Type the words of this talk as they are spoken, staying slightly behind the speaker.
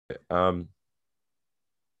Um,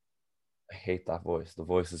 I hate that voice. The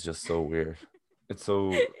voice is just so weird. It's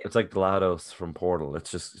like GLaDOS from Portal.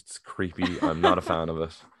 It's creepy. I'm not a fan of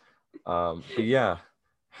it. But yeah,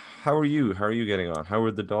 how are you? How are you getting on? How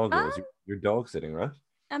are the doggos? Um, Your dog sitting, right?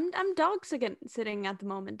 I'm dog sitting at the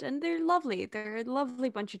moment, and they're lovely. They're a lovely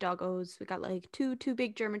bunch of doggos. We got like two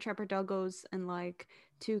big German Shepherd doggos and like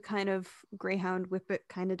two kind of Greyhound Whippet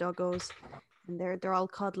kind of doggos, and they're all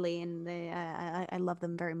cuddly, and I love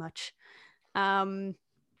them very much. Um,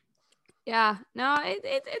 yeah, no,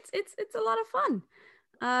 it's a lot of fun.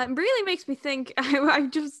 It really makes me think. I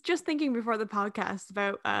just thinking before the podcast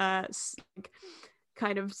about like,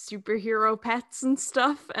 kind of superhero pets and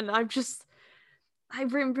stuff, and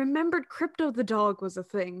remembered Crypto the dog was a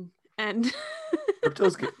thing, and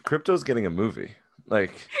Crypto's getting a movie.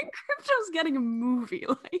 Like Crypto's getting a movie.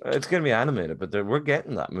 Like, it's gonna be animated, but we're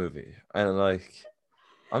getting that movie, and like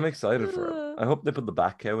I'm excited for it. uh, I hope they put the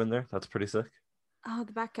Bat Cow in there. That's pretty sick. oh,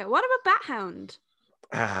 the Bat Cat. What about Bat Hound?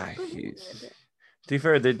 He's. To be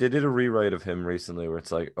fair, they did a rewrite of him recently where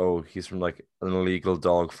it's like, oh, he's from like an illegal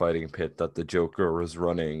dog fighting pit that the Joker was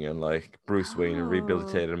running, and like Bruce Wayne Oh,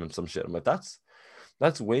 rehabilitated him and some shit. I'm like, that's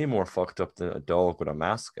way more fucked up than a dog with a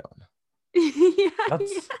mask on. yeah,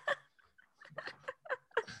 That's yeah.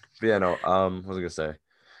 But yeah, no. What was I gonna say?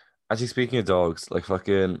 Actually, speaking of dogs, like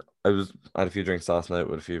fucking, I had a few drinks last night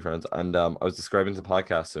with a few friends, and I was describing the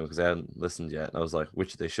podcast to them because I hadn't listened yet, and I was like,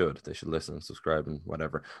 which they should listen and subscribe and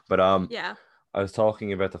whatever. But Yeah. I was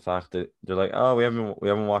talking about the fact that they're like, oh, we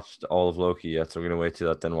haven't watched all of Loki yet, so we're gonna wait till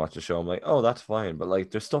that then watch the show. I'm like, oh, that's fine, but like,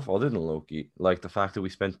 there's stuff other than Loki, like the fact that we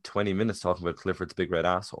spent 20 minutes talking about Clifford's big red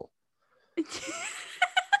asshole,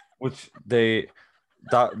 which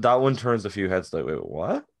that one turns a few heads like, wait,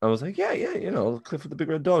 what? I was like, yeah, yeah, Clifford the Big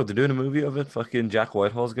Red Dog. They're doing a movie of it. Fucking Jack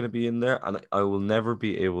Whitehall's gonna be in there, and I will never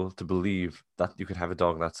be able to believe that you could have a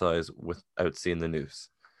dog that size without seeing the news.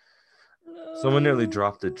 Someone nearly No.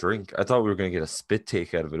 dropped a drink. I thought we were gonna get a spit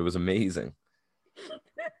take out of it. It was amazing.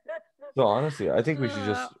 So honestly, I think we should Uh,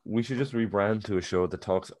 just we should just rebrand to a show that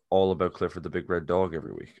talks all about Clifford the Big Red Dog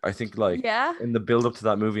every week. I think like yeah. in the build up to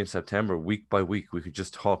that movie in September, week by week, we could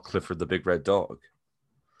just talk Clifford the Big Red Dog.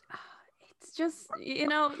 It's just,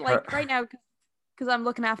 Her- like right now, because I'm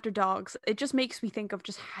looking after dogs, it just makes me think of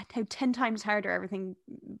just how 10 times harder everything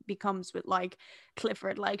becomes with like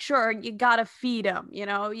Clifford. Like, sure, you gotta feed him,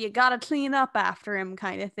 you gotta clean up after him,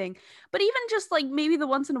 kind of thing. But even just like maybe the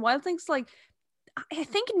once in a while things, like I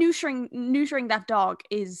think neutering that dog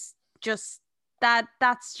is just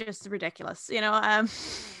that's just ridiculous,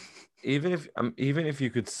 even if you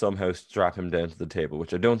could somehow strap him down to the table,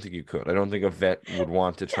 which I don't think you could. I don't think a vet would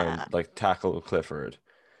want to try and Yeah. like tackle Clifford.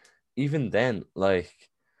 Even then, like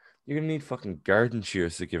you're gonna need fucking garden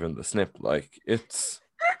shears to give him the snip. Like it's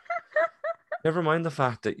never mind the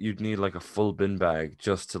fact that you'd need like a full bin bag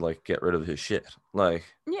just to like get rid of his shit. Like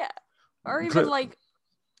Yeah. Or Cli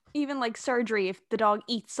even like surgery if the dog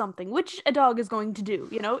eats something, which a dog is going to do,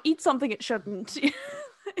 eat something it shouldn't.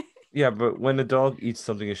 yeah, but when a dog eats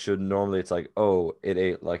something it should, normally it's like, oh, it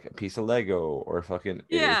ate like a piece of Lego or fucking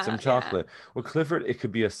it ate some Yeah, yeah. chocolate. With Clifford, it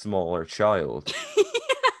could be a smaller child.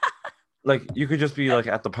 Like you could just be like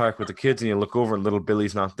at the park with the kids and you look over and little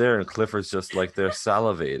Billy's not there and Clifford's just like they're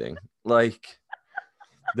salivating. Like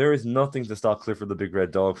there is nothing to stop Clifford the Big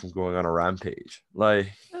Red Dog from going on a rampage.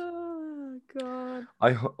 Like Oh God.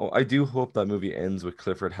 I do hope that movie ends with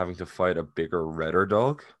Clifford having to fight a bigger, redder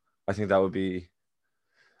dog. I think that would be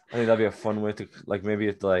I think that'd be a fun way to like maybe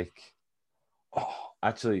it's like oh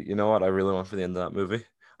actually, you know what I really want for the end of that movie?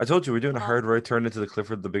 I told you we're doing a What? hard right turn into the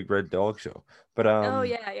Clifford the Big Red Dog show. But Oh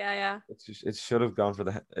yeah, yeah, it should have gone for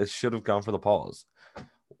the pause.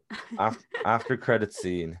 After credit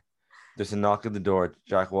scene, there's a knock at the door.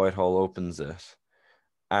 Jack Whitehall opens it,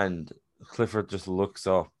 and Clifford just looks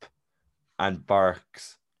up and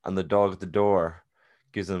barks, and the dog at the door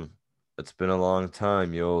gives him, "It's been a long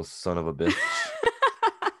time, you old son of a bitch."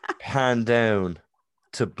 yeah. Pan down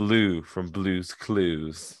to Blue from Blue's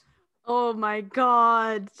Clues. Oh my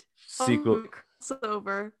God. Sequel, Oh,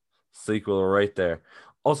 crossover. sequel right there.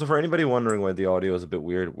 Also, for anybody wondering why the audio is a bit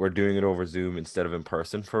weird, we're doing it over Zoom instead of in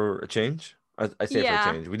person for a change. I say for a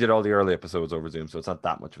Yeah. change. We did all the early episodes over Zoom, so it's not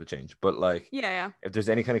that much of a change. But like, Yeah, yeah. if there's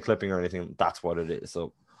any kind of clipping or anything, that's what it is.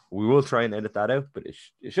 So we will try and edit that out, but it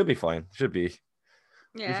should be fine. Should be.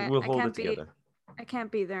 Yeah, We'll hold it together. I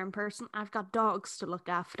can't be there in person. I've got dogs to look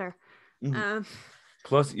after. Mhm. Um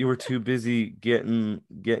Plus, you were too busy getting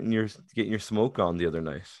your smoke on the other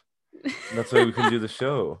night. That's why we couldn't do the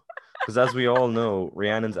show. Because as we all know,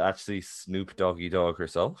 Rhiannon's actually Snoop Doggy Dogg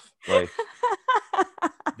herself. Like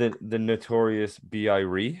the notorious B.I.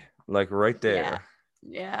 Ree. Like right Yeah. there.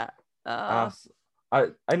 Yeah. Ass.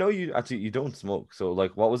 I know you actually you don't smoke, so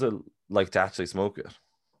like, what was it like to actually smoke it?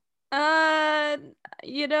 Uh,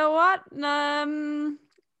 you know what?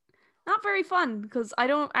 Not very fun because I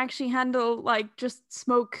don't actually handle like just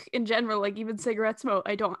smoke in general, like even cigarette smoke.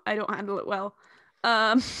 I don't handle it well.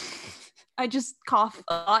 Um, I just cough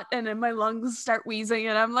a lot and then my lungs start wheezing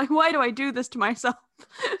and I'm like, why do I do this to myself?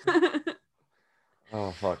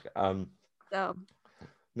 Oh fuck. So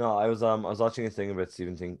No, I was watching a thing about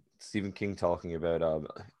Stephen King talking about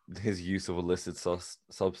his use of illicit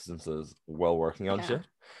substances while working on yeah, shit.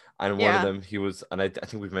 And one of yeah, them he was, and I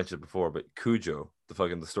think we've mentioned it before, but Cujo,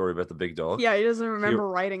 the story about the big dog. yeah. He doesn't He remember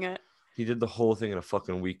writing it. he did the whole thing in a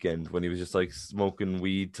fucking weekend when he was just like smoking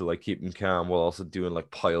weed to like keep him calm while also doing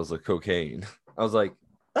like piles of cocaine. I was like,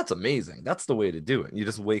 that's amazing. That's the way to do it. You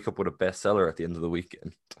just wake up with a bestseller at the end of the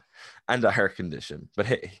weekend and a heart condition. But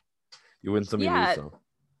hey, you win some, you lose Yeah, some.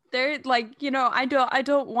 they're like, I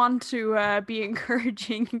don't want to be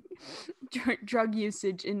encouraging drug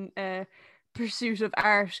usage in pursuit of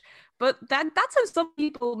art, but that's how some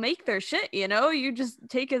people make their shit. You just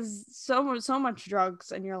take as so much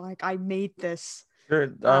drugs and you're like, I made this. Sure.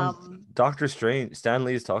 um Doctor Strange, Stan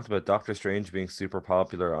Lee has talked about Doctor Strange being super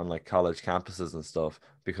popular on like college campuses and stuff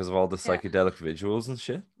because of all the yeah, psychedelic visuals and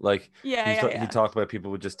shit. Like yeah, yeah, he yeah. talked about people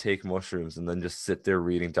would just take mushrooms and then just sit there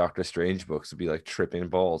reading Doctor Strange books and be like tripping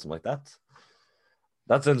balls. I'm like,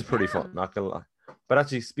 that sounds pretty fun, Yeah, not gonna lie. But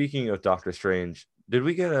actually, speaking of Doctor Strange, did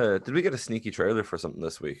we get a sneaky trailer for something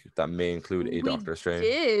this week that may include a we Doctor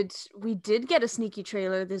Strange? we did get a sneaky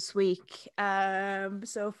trailer this week.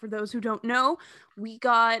 So for those who don't know, we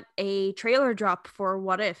got a trailer drop for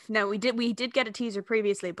What If. Now we did get a teaser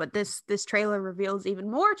previously, but this trailer reveals even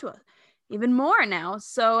more to us, even more now.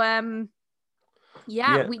 So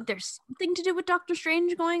yeah, Yeah. we there's something to do with Doctor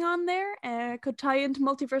Strange going on there. Could tie into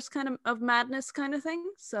multiverse kind of madness kind of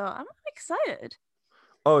thing. So I'm excited.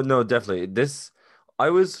 Oh no, definitely. I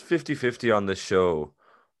was 50-50 on this show.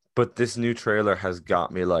 But this new trailer has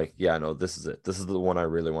got me like, yeah, no, this is it. This is the one I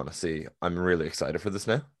really want to see. I'm really excited for this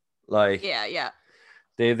now. Like Yeah, yeah.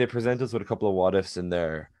 they present us with a couple of what ifs in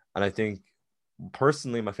there, and I think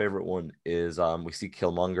personally my favorite one is we see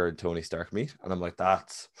Killmonger and Tony Stark meet, and I'm like,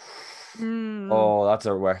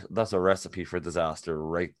 Mm. that's a recipe for disaster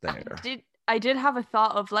right I there. did have a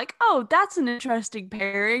thought of like, oh, that's an interesting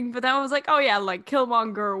pairing, but then I was like, oh yeah, like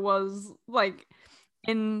Killmonger was like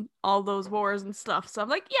in all those wars and stuff. So I'm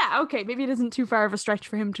like, yeah, okay, maybe it isn't too far of a stretch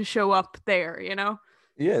for him to show up there. Yeah, no,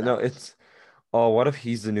 So it's oh, what if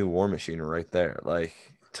he's the new War Machine right there? Like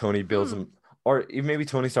Tony builds hmm. him, or even maybe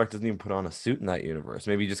Tony Stark doesn't even put on a suit in that universe.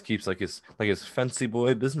 Maybe he just keeps like his fancy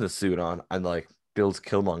boy business suit on and like builds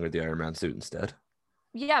Killmonger the Iron Man suit instead.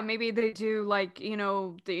 Yeah, maybe they do like,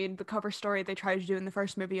 the cover story they try to do in the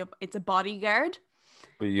first movie of it's a bodyguard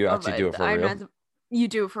But you of actually do it the for Iron real. Man's. You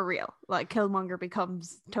do it for real. Like Killmonger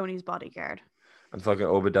becomes Tony's bodyguard. And fucking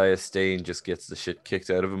Obadiah Stane just gets the shit kicked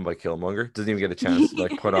out of him by Killmonger. Doesn't even get a chance to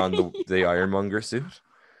like put on the Ironmonger suit.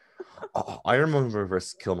 Oh, Ironmonger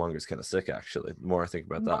versus Killmonger is kind of sick, actually. The more I think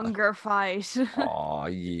about that. Monger fight. Oh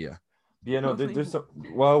yeah. Yeah, no, Lovely. there's some.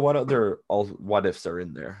 Well, what other all what ifs are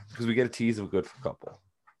in there? Because we get a tease of a good couple.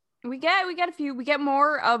 We get a few. We get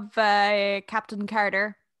more of Captain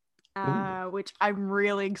Carter, Ooh. which I'm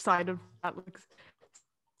really excited for. That looks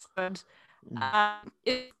good.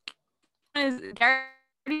 It is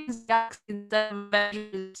Guardians of the Galaxy instead of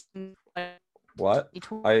Avengers in, like, What?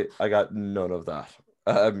 2020. I got none of that.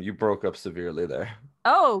 You broke up severely there.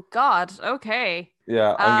 Oh God. Okay.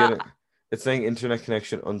 Yeah, I'm Uh, getting. It's saying internet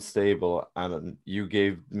connection unstable, and you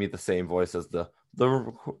gave me the same voice as the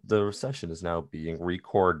recession is now being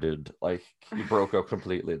recorded. Like you broke up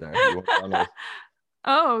completely there. You went on a.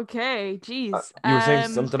 oh, okay. Jeez. You were saying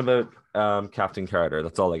something about Captain Carter.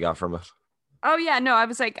 That's all I got from it. Oh yeah, no, I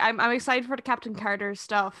was like, I'm excited for the Captain Carter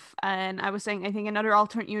stuff, and I was saying I think another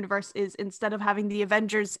alternate universe is instead of having the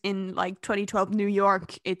Avengers in like 2012 New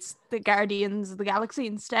York, it's the Guardians of the Galaxy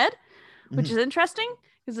instead, which Mhm. is interesting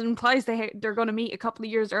because it implies they're going to meet a couple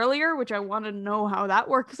of years earlier, which I want to know how that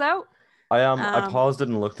works out. I Um, paused it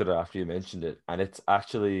and looked at it after you mentioned it, and it's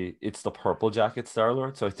the purple jacket Star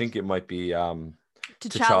Lord. So I think it might be T'Challa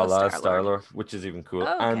T'Challa Star Star Lord. Lord, which is even cool.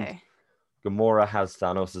 And Okay. Gamora has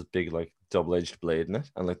Thanos' big like double-edged blade in it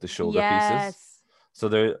and like the shoulder pieces. Yes. So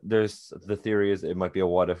there's the theory is it might be a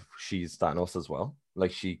what if she's Thanos as well.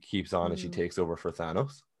 Like she keeps on and she Mm. takes over for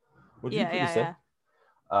Thanos, which would be Yeah, pretty yeah, sick. yeah.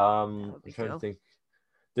 That would I'm be trying to cool. think.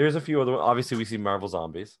 There's a few other. Obviously, we see Marvel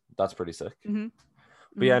Zombies. That's pretty sick. Hmm.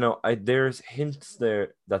 But yeah, no, there's hints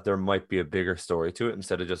there that there might be a bigger story to it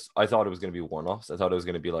instead of just. I thought it was going to be one-offs. I thought it was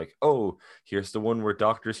going to be like, oh, here's the one where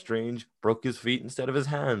Doctor Strange broke his feet instead of his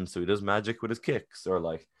hands, so he does magic with his kicks, or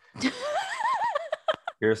like,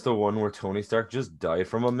 here's the one where Tony Stark just died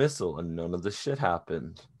from a missile and none of this shit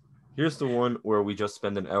happened. Here's the one where we just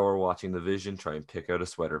spend an hour watching the Vision try and pick out a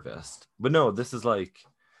sweater vest. But no, this is like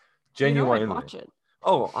genuinely. Watch it.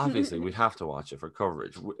 Oh, obviously, we'd have to watch it for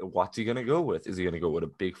coverage. What's he going to go with? Is he going to go with a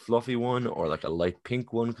big fluffy one or like a light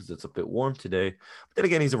pink one because it's a bit warm today? But then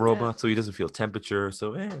again, he's a robot, so he doesn't feel temperature,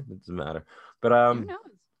 so it doesn't matter. But Who knows?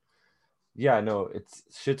 yeah, no, it's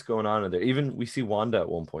shit's going on in there. Even we see Wanda at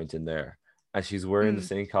one point in there, and she's wearing the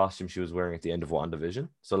same costume she was wearing at the end of WandaVision.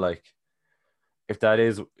 So like, if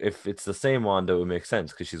it's the same Wanda, it would make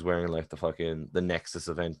sense because she's wearing like the Nexus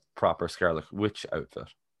event proper Scarlet Witch outfit.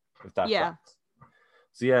 If that tracks.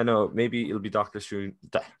 So yeah, no, maybe it'll be Doctor Strange.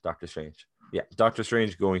 Yeah, Doctor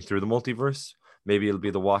Strange going through the multiverse. Maybe it'll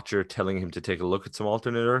be the Watcher telling him to take a look at some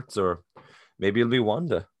alternate Earths, or maybe it'll be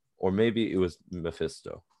Wanda, or maybe it was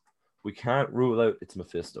Mephisto. We can't rule out it's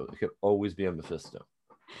Mephisto. It could always be a Mephisto.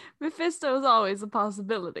 Mephisto is always a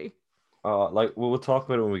possibility. Like we'll talk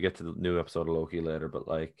about it when we get to the new episode of Loki later, but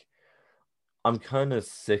like, I'm kind of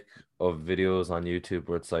sick of videos on YouTube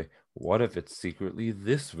where it's like, what if it's secretly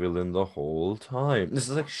this villain the whole time? This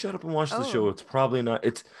is like, shut up and watch the show. It's probably not.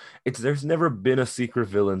 It's. There's never been a secret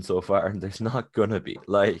villain so far, and there's not gonna be.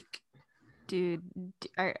 Like, dude,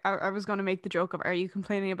 I was gonna make the joke of, are you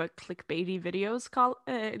complaining about clickbaity videos?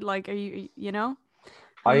 Like, are you, you know?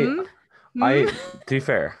 To be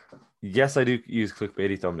fair, yes, I do use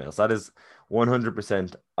clickbaity thumbnails. That is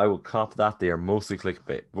 100%. I will cop that. They are mostly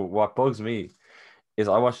clickbait. But what bugs me is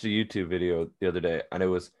I watched a YouTube video the other day, and it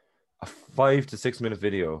was a 5 to 6 minute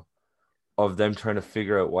video of them trying to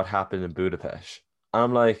figure out what happened in Budapest. And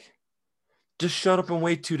I'm like, just shut up and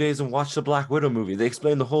wait 2 days and watch the Black Widow movie. They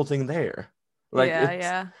explain the whole thing there. Like,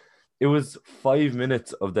 it was 5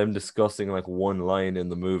 minutes of them discussing like one line in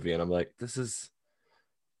the movie, and I'm like,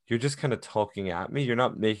 you're just kind of talking at me. You're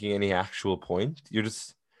not making any actual point. You're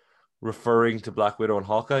just referring to Black Widow and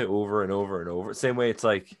Hawkeye over and over and over. Same way, it's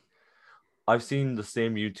like, I've seen the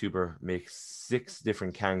same YouTuber make 6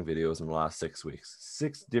 different Kang videos in the last 6 weeks.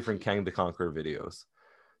 6 different Kang the Conqueror videos.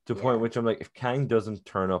 To a point which I'm like, if Kang doesn't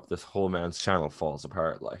turn up, this whole man's channel falls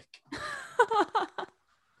apart. Like,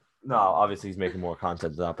 no, obviously he's making more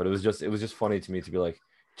content than that, but it was just funny to me to be like,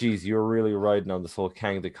 geez, you're really riding on this whole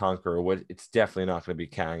Kang the Conqueror. It's definitely not going to be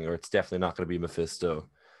Kang, or it's definitely not going to be Mephisto.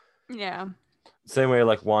 Yeah. Same way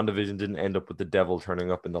like WandaVision didn't end up with the devil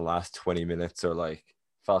turning up in the last 20 minutes, or like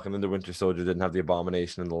Falcon and the Winter Soldier didn't have the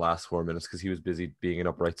Abomination in the last 4 minutes because he was busy being an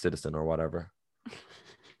upright citizen or whatever.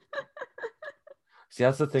 See,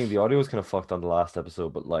 that's the thing. The audio was kind of fucked on the last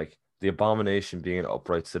episode, but like, the Abomination being an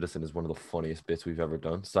upright citizen is one of the funniest bits we've ever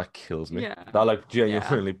done. So that kills me. Yeah. That like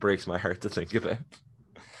genuinely breaks my heart to think about.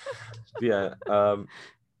 Yeah.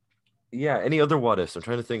 Any other what ifs? I'm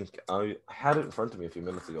trying to think. I had it in front of me a few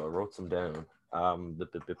minutes ago. I wrote some down.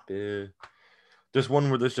 There's one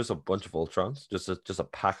where there's just a bunch of Ultrons, just a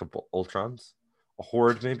pack of Ultrons, a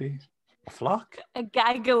horde maybe, a flock, a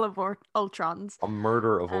gaggle of Ultrons, a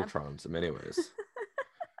murder of Ultrons in many ways.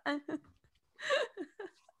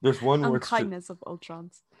 There's one where it's kindness of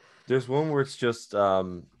Ultrons. There's one where it's just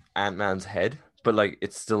Ant-Man's head, but like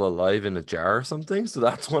it's still alive in a jar or something. So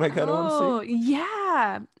that's one I kind of want to see. Oh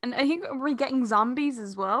yeah, and I think we're getting zombies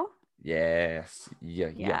as well. Yes,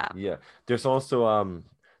 yeah. There's also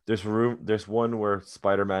there's one where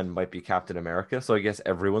Spider-Man might be Captain America. So I guess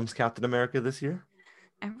everyone's Captain America this year.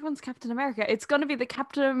 Everyone's Captain America. It's going to be the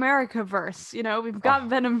Captain America verse. You know, we've got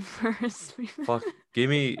Venom verse. Fuck.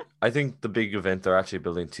 I think the big event they're actually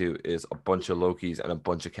building to is a bunch of Lokis and a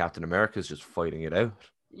bunch of Captain Americas just fighting it out.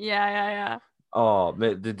 Yeah. Oh,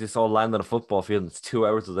 man, did this all land on a football field and it's 2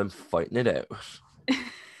 hours of them fighting it out.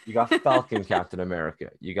 You got Falcon Captain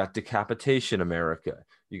America. You got Decapitation America.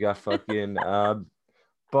 You got fucking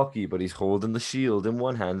Bucky, but he's holding the shield in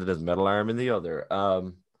one hand and his metal arm in the other.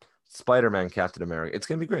 Spider-Man Captain America. It's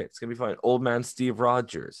gonna be great. It's gonna be fine. Old man Steve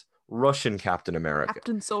Rogers, Russian Captain America,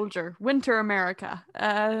 Captain Soldier, Winter America.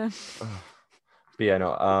 But yeah,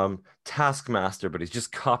 no. Taskmaster, but he's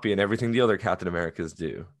just copying everything the other Captain Americas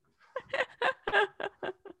do.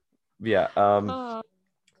 Yeah.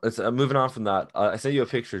 Let's moving on from that. I sent you a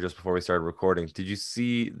picture just before we started recording. Did you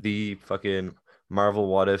see the fucking Marvel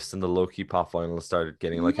What Ifs and the Loki pop final started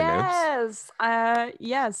getting like announced?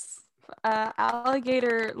 Yes.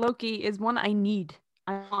 Alligator Loki is one I need.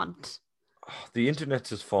 I want. The internet's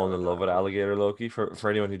just fallen in love with Alligator Loki. For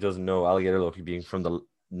anyone who doesn't know, Alligator Loki being from the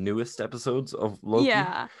newest episodes of Loki.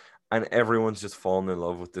 Yeah. and everyone's just fallen in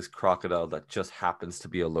love with this crocodile that just happens to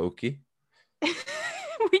be a Loki.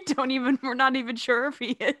 We're not even sure if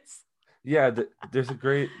he is. Yeah, there's a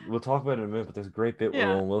great. We'll talk about it in a minute, but there's a great bit where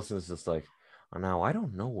Yeah. Owen Wilson is just like, "Oh, now I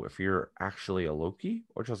don't know if you're actually a Loki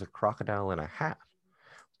or just a crocodile in a hat.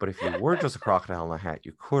 But if you were just a crocodile in a hat,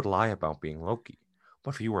 you could lie about being Loki.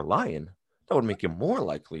 But if you were lying, that would make you more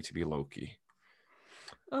likely to be Loki."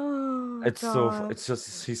 Oh It's God. it's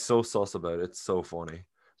just he's so sus about it. It's so funny.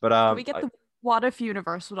 But Can we get the what if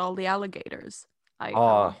universe with all the alligators? I uh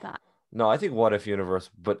want that. no, I think What If Universe,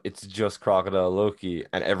 but it's just Crocodile Loki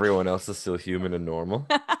and everyone else is still human and normal.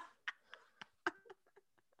 I'm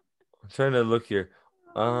trying to look here.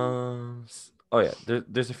 Oh yeah,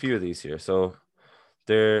 there's a few of these here. So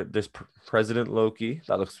there's President Loki.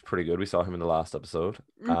 That looks pretty good. We saw him in the last episode.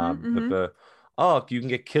 Mm-hmm. Oh, you can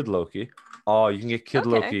get Kid Loki. Oh, you can get Kid Okay.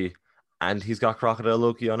 Loki, and he's got Crocodile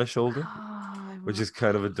Loki on his shoulder, which is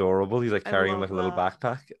kind of adorable. He's like I carrying love like a little that.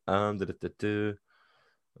 backpack.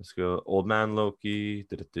 Let's go. Old Man Loki.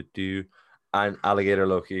 And Alligator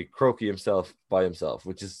Loki. Croaky himself by himself,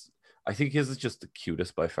 which is I think his is just the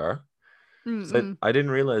cutest by far. Because Mm-mm. I didn't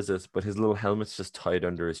realize this, but his little helmet's just tied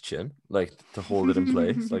under his chin, like to hold it in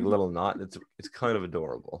place, like a little knot. It's kind of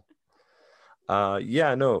adorable.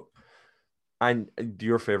 Yeah, no. And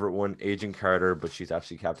your favorite one, Agent Carter, but she's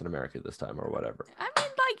actually Captain America this time, or whatever. I mean,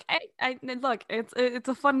 like, I look, it's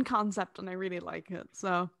a fun concept, and I really like it.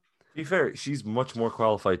 So To be fair, she's much more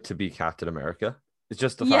qualified to be Captain America. It's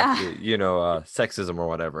just the fact yeah, that, sexism or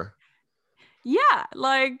whatever. yeah,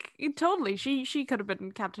 like totally. She could have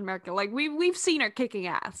been Captain America. Like we've seen her kicking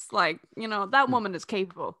ass. Like that woman is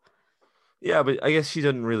capable. Yeah, but I guess she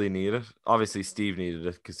didn't really need it. Obviously, Steve needed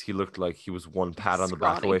it because he looked like he was one pat on the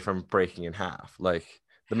back away Scrawny. from breaking in half. Like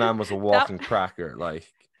the man was a That walking cracker. Like,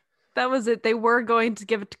 that was it. They were going to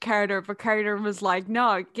give it to Carter, but Carter was like,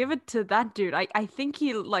 "No, give it to that dude. I think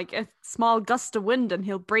he like a small gust of wind and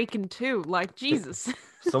he'll break in two. Like Jesus."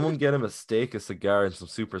 someone get him a steak, a cigar, and some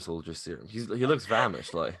super soldier serum. He looks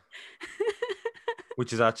famished, like.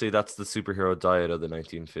 Which is actually that's the superhero diet of the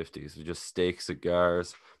 1950s. Just steak,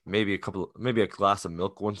 cigars, maybe a glass of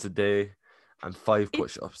milk once a day, and 5 It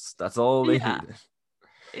push-ups. That's all they yeah. needed.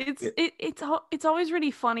 It's Yeah. it's always really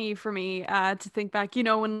funny for me to think back,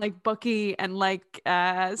 when like Bucky and like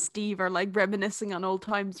Steve are like reminiscing on old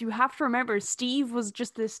times. You have to remember Steve was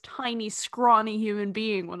just this tiny, scrawny human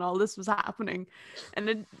being when all this was happening, and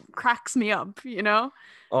it cracks me up.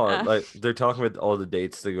 Oh, Uh, like they're talking about all the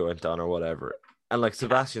dates they went on or whatever. And like yeah,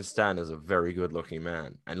 Sebastian Stan is a very good looking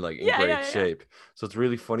man and like in yeah, great yeah, yeah. shape. So it's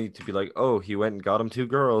really funny to be like, oh, he went and got him 2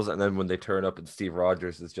 girls, and then when they turn up and Steve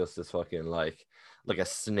Rogers is just this fucking like a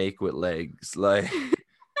snake with legs.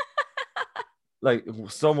 Like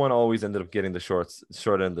someone always ended up getting the short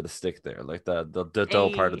end of the stick there, like the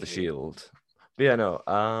dull part of the Hey. shield. But yeah, no.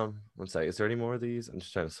 One sec. Is there any more of these? I'm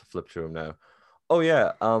just trying to flip through them now. Oh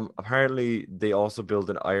yeah. Apparently they also build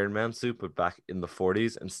an Iron Man suit, but back in the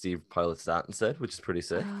 40s, and Steve pilots that instead, which is pretty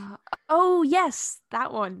sick. Uh, oh yes,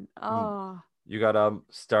 that one. Mm. Oh, You got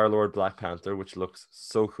Star-Lord Black Panther, which looks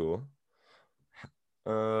so cool.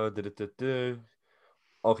 Du-du-du-du.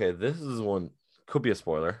 Okay, this is one could be a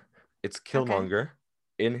spoiler. It's okay. Killmonger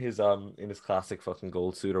in his classic fucking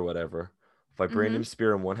gold suit or whatever. Mm-hmm. Vibranium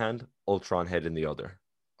spear in one hand, Ultron head in the other.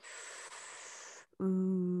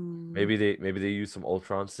 Ooh, Maybe they use some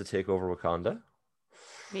Ultrons to take over Wakanda.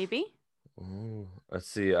 maybe. Ooh, let's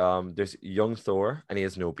see. There's young Thor, and he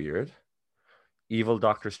has no beard. Evil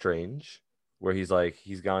Doctor Strange, where he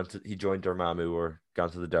joined Dormammu or gone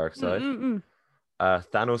to the dark side. Mm-mm-mm.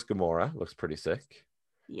 Thanos Gamora looks pretty sick,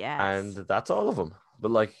 and Yes. that's all of them.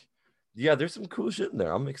 But like, yeah, there's some cool shit in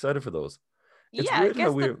there. I'm excited for those. It's Yeah, I weird how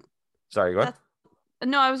guess we. Sorry, go on. that's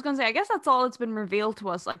no, I was gonna say, I guess that's all that's been revealed to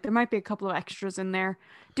us. Like there might be a couple of extras in there.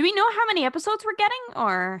 Do we know how many episodes we're getting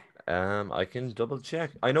or I can double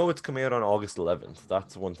check. I know it's coming out on August 11th.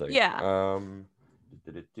 That's one thing. yeah.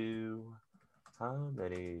 Do how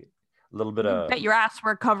many? A little bit You of. bet your ass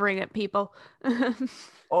we're covering it, people.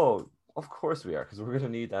 Oh, of course we are, because we're gonna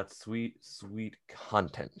need that sweet, sweet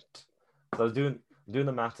content. So I was doing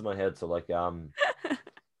the math in my head. So like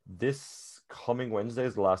this coming Wednesday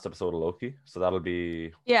is the last episode of Loki. So that'll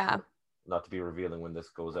be Yeah. not to be revealing when this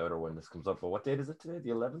goes out or when this comes up. But what date is it today? The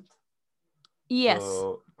 11th. Yes.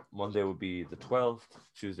 So Monday would be the 12th,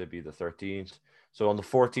 Tuesday would be the 13th. So on the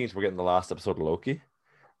 14th, we're getting the last episode of Loki.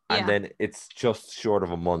 And Yeah. then it's just short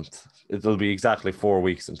of a month. It'll be exactly 4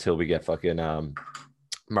 weeks until we get fucking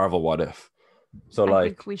Marvel What If. So I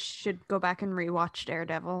like think we should go back and rewatch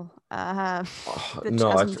Daredevil. The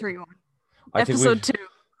no, 2003 one. I think we Episode 2.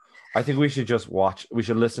 I think we should just watch. We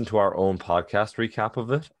should listen to our own podcast recap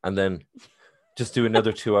of it, and then just do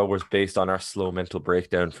another 2 hours based on our slow mental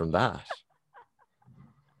breakdown from that.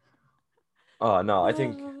 Oh no, I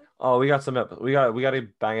think. Oh, we got some. We got to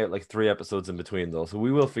bang out like 3 episodes in between though, so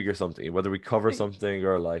we will figure something. Whether we cover something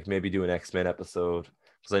or like maybe do an X-Men episode,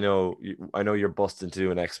 because I know you're busting to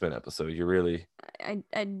do an X-Men episode. You really. I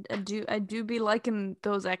do be liking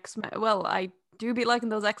those X-Men. Well, I do be liking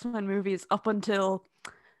those X-Men movies up until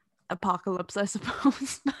Apocalypse, I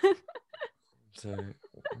suppose. So,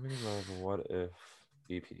 how many Marvel What If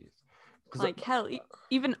EPs? Like hell,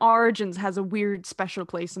 even Origins has a weird special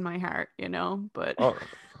place in my heart, you know. But oh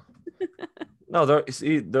no,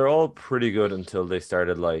 they're all pretty good until they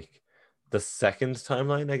started like the second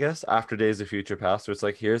timeline, I guess, after Days of Future Past, where it's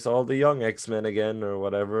like here's all the young X-Men again or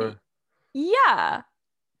whatever. yeah.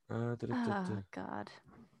 Oh God.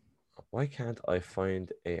 Why can't I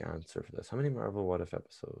find a answer for this? How many Marvel What If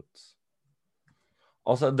episodes?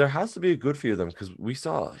 Also, there has to be a good few of them because we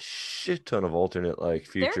saw a shit ton of alternate like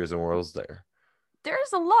futures and worlds there.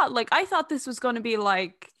 There's a lot. Like I thought this was going to be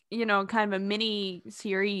like, you know, kind of a mini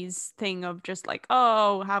series thing of just like,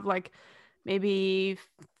 oh, have like maybe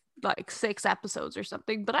like 6 episodes or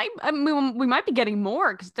something. But I mean, we might be getting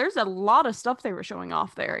more because there's a lot of stuff they were showing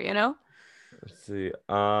off there, you know? Let's see.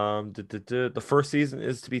 The first season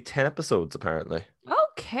is to be 10 episodes apparently.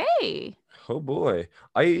 Okay. Oh boy.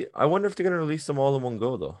 I wonder if they're gonna release them all in one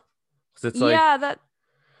go though. Because it's like that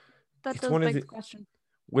it's does one of beg the the question.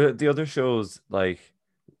 with the other shows, like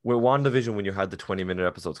with WandaVision when you had the 20-minute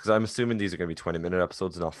episodes, because I'm assuming these are gonna be 20-minute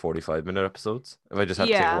episodes, not 45-minute episodes. If I just had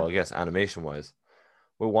to take, well, I guess animation wise.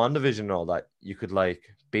 With WandaVision and all that, you could like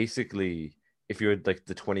basically if you had like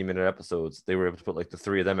the 20-minute episodes, they were able to put like the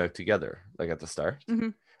 3 of them out together, like at the start. Mm-hmm.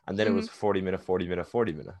 And then it was 40-minute, 40-minute,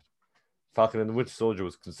 40-minute. Falcon and the Winter Soldier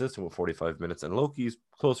was consistent with 45 minutes, and Loki's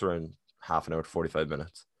closer around half an hour to 45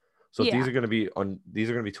 minutes. So these are going to be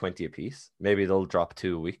 20 apiece. Maybe they'll drop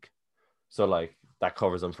 2 a week. So like that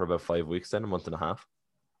covers them for about 5 weeks, then a month and a half.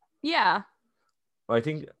 Yeah. I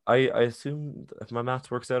think I assume if my maths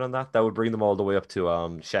works out on that, that would bring them all the way up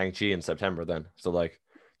to Shang-Chi in September then. So like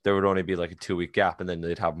there would only be like a 2-week gap, and then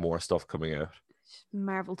they'd have more stuff coming out.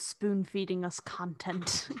 Marvel spoon feeding us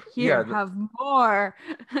content. Here, have more.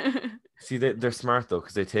 See, they're smart though,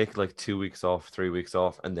 because they take like 2 weeks off, 3 weeks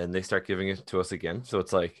off, and then they start giving it to us again. So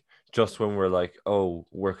it's like just when we're like, oh,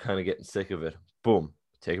 we're kind of getting sick of it, boom,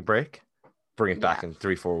 take a break, bring it back in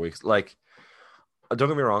 3-4 weeks. Like, don't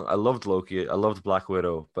get me wrong, I loved Loki, I loved Black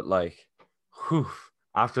Widow, but like,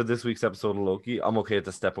 after this week's episode of Loki, I'm okay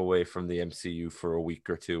to step away from the MCU for a week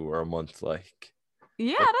or 2 or a month. Like,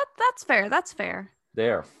 yeah, that's fair. That's fair. They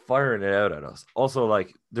are firing it out at us. Also,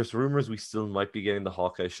 like, there's rumors we still might be getting the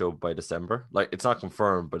Hawkeye show by December. Like, it's not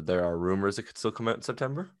confirmed, but there are rumors it could still come out in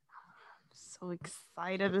September. So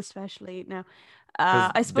excited, especially now.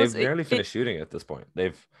 I suppose they've nearly finished shooting at this point.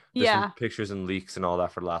 There's some pictures and leaks and all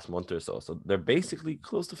that for the last month or so. So they're basically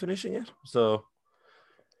close to finishing it. So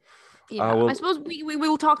yeah, I suppose we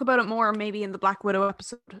will talk about it more maybe in the Black Widow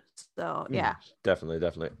episode. So yeah, definitely.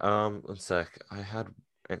 One sec.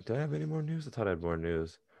 Did I have any more news? I thought I had more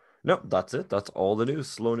news. Nope, that's it. That's all the news.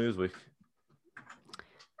 Slow news week.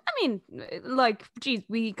 I mean, like, geez,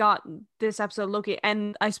 we got this episode of Loki,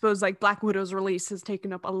 and I suppose like Black Widow's release has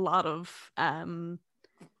taken up a lot of a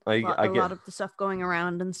lot of the stuff going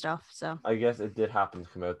around and stuff. So I guess it did happen to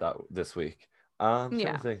come out this week. I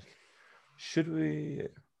think should we?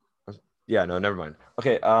 Yeah, no, never mind.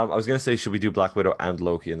 Okay, I was gonna say should we do Black Widow and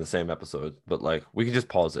Loki in the same episode, but like we can just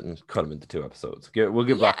pause it and cut them into 2 episodes. We'll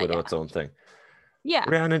give Black Widow its own thing. Yeah.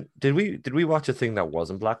 Rhiannon, did we watch a thing that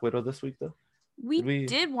wasn't Black Widow this week though? We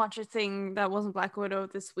did watch a thing that wasn't Black Widow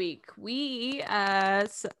this week. We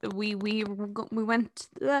watched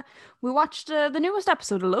the newest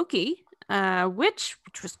episode of Loki, which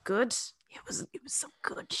was good. It was some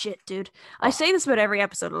good shit, dude. I say this about every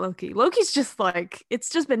episode of Loki. Loki's just like, it's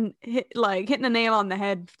just been hitting a nail on the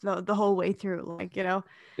head the whole way through. Like, you know,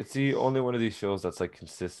 it's the only one of these shows that's like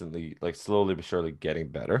consistently, like slowly but surely getting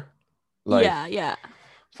better. Like, yeah.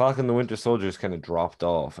 Falcon the Winter Soldier has kind of dropped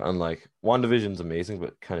off, and like WandaVision's amazing,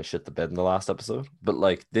 but kind of shit the bed in the last episode. But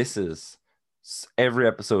like every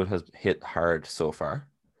episode has hit hard so far.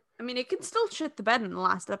 I mean, it can still shit the bed in the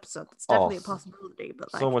last episode. It's definitely a possibility,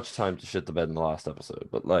 but like so much time to shit the bed in the last episode.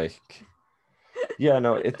 But like, yeah,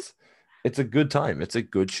 no, it's a good time. It's a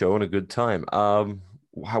good show and a good time.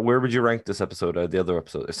 Where would you rank this episode out of the other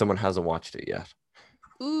episode if someone hasn't watched it yet?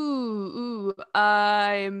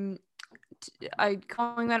 I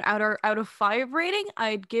calling that out of 5 rating.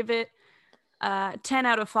 I'd give it 10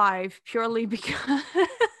 out of 5 purely because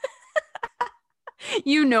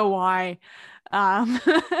You know why. Um,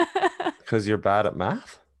 Because you're bad at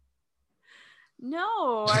math?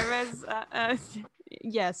 no, I was.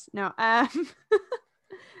 Yes, no.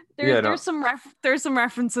 Yeah, no. There's some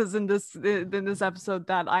references in this episode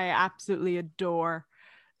that I absolutely adore.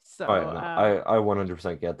 Oh, yeah, So no. I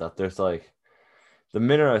 100% get that. There's like, the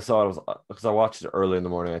minute I saw it, I was because I watched it early in the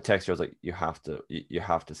morning. I texted you, I was like, you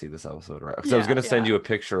have to see this episode, right? Because I was yeah, gonna send yeah. you a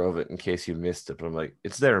picture of it in case you missed it, but I'm like,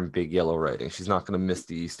 it's there in big yellow writing. She's not gonna miss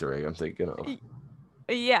the Easter egg. I'm thinking of.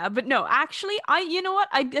 Yeah, but no, actually, you know what?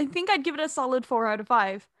 I think I'd give it a solid 4 out of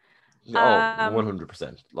 5. Oh, Um,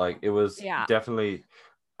 100%. Like it was yeah, definitely.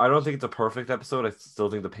 I don't think it's a perfect episode. I still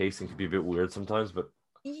think the pacing can be a bit weird sometimes, but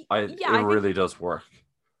yeah. it really does work.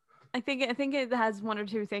 I think it has one or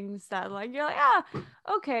two things that like you're like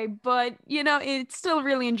okay, but it's still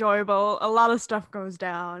really enjoyable. A lot of stuff goes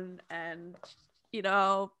down, and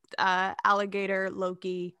alligator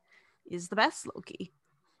Loki is the best Loki.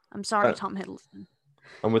 I'm sorry, Uh, Tom Hiddleston.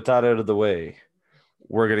 and with that out of the way,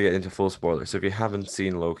 we're gonna get into full spoilers. So if you haven't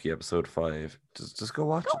seen Loki episode 5, just go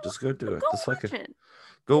watch Go it. Just go do it. go Just like watch it.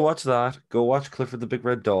 go watch that. Go watch Clifford the Big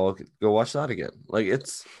Red Dog. Go watch that again. Like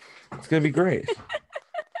it's gonna be great.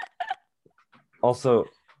 Also,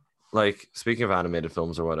 like speaking of animated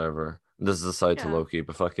films or whatever, this is a side to Yeah. Loki,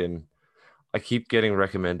 but fucking I keep getting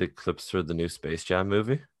recommended clips for the new Space Jam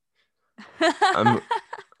movie. I'm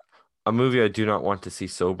a movie I do not want to see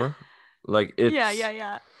sober. Like Yeah, it's yeah,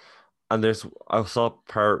 yeah. and there's I saw a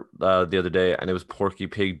part the other day and it was Porky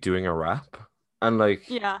Pig doing a rap and like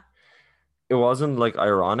Yeah. it wasn't like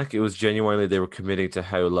ironic. It was genuinely they were committing to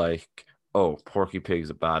how like, oh, Porky Pig's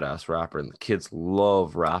a badass rapper, and the kids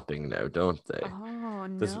love rapping now, don't they? Oh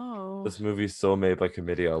This no. this movie's so made by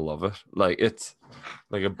committee. I love it. Like it's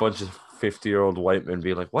like a bunch of 50-year-old white men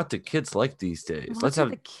be like, what do kids like these days?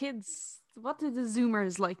 What do the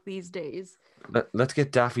Zoomers like these days? Let's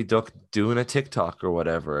get Daffy Duck doing a TikTok or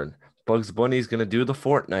whatever, and Bugs Bunny's gonna do the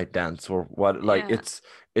Fortnite dance or what? Like Yeah.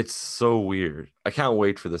 it's so weird. I can't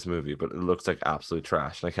wait for this movie, but it looks like absolute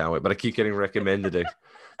trash, and I can't wait. But I keep getting recommended it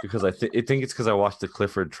because I think it's because I watched the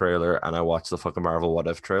Clifford trailer and I watched the fucking Marvel What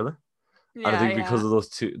If trailer. And I Yeah, think because yeah. of those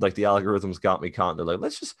two, like the algorithms got me caught. And they're like,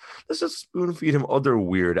 let's just spoon feed him other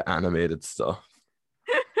weird animated stuff.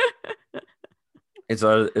 It's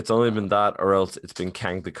only been that, or else it's been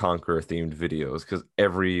Kang the Conqueror themed videos because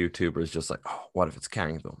every YouTuber is just like, oh, what if it's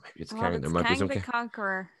Kang though? Maybe it's What Kang. There it's might be Kang some the Kang.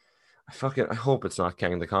 Conqueror. I hope it's not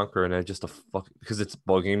Kang the Conqueror now. Just a fuck because it's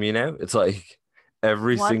bugging me now. It's like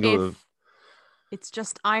every What single. if it's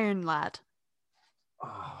just Iron Lad?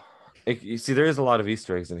 Oh, you see, there is a lot of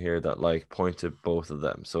Easter eggs in here that like point to both of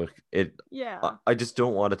them. So Yeah. I just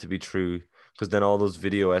don't want it to be true because then all those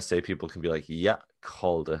video essay people can be like, yeah,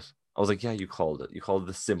 called it. I was like, yeah, you called it. You called it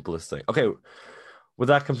the simplest thing. Okay, with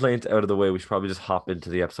that complaint out of the way, we should probably just hop into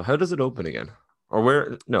the episode. How does it open again? Or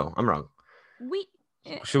where? No, I'm wrong. We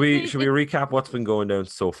it, Should we it, recap what's been going down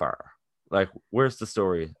so far? Like, where's the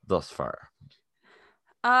story thus far?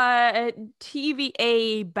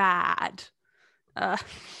 TVA bad. Uh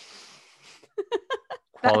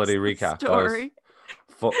that's Quality the recap, guys. story.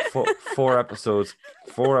 Four episodes.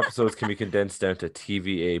 4 episodes can be condensed down to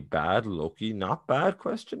TVA bad, Loki not bad?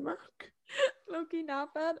 Question mark. Loki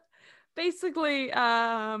not bad. Basically,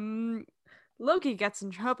 Loki gets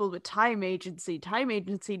in trouble with Time Agency. Time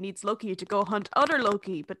Agency needs Loki to go hunt other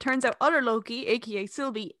Loki, but turns out other Loki, aka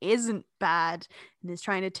Sylvie, isn't bad and is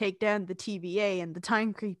trying to take down the TVA and the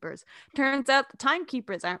Time Keepers. Turns out the Time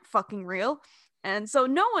Keepers aren't fucking real. And so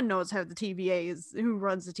no one knows how the TVA is, who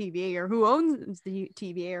runs the TVA or who owns the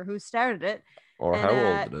TVA or who started it. Or And how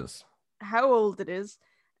old it is. how old it is.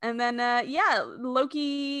 And then,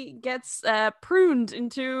 Loki gets pruned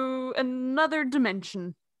into another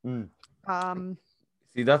dimension. Mm. Um,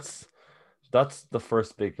 See, that's the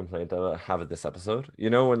first big complaint I have with this episode. You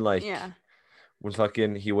know, when like yeah, when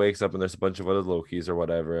fucking he wakes up and there's a bunch of other Lokis or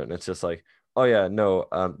whatever, and it's just like, oh yeah, no,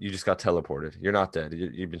 you just got teleported. You're not dead.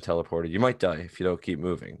 You've been teleported. You might die if you don't keep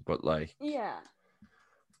moving, but like, yeah,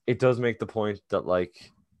 it does make the point that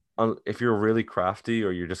like, if you're really crafty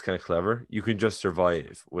or you're just kind of clever, you can just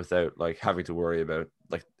survive without like having to worry about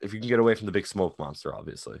like if you can get away from the big smoke monster,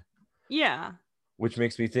 obviously. yeah. Which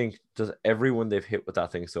makes me think, does everyone they've hit with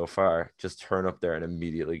that thing so far just turn up there and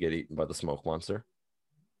immediately get eaten by the smoke monster?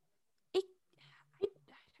 I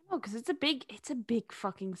don't know because it's a big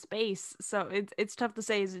fucking space. So it's tough to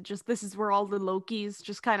say. Is it just this is where all the Lokis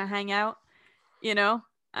just kind of hang out? You know?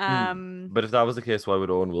 Um, But if that was the case, why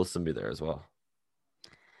would Owen Wilson be there as well?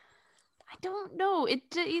 I don't know. It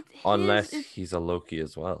his Unless is. he's a Loki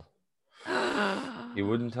as well. He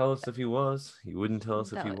wouldn't tell us if he was. He wouldn't tell us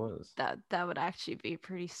if That he would was. that would actually be a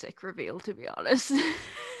pretty sick reveal, to be honest.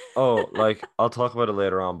 Oh, like I'll talk about it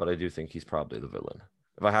later on, but I do think he's probably the villain.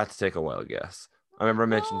 If I had to take a wild guess. I remember I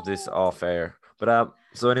mentioned this No. off air. But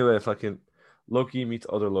so anyway, if I can Loki meets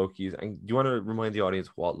other Lokis, and do you want to remind the audience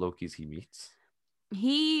what Lokis he meets?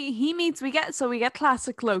 He meets we get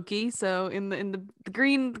classic Loki, so in the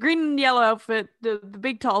green and yellow outfit, the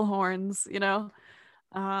big tall horns,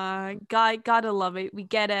 gotta love it. We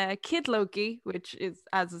get a kid Loki, which is,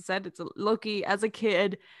 as I said, it's a Loki as a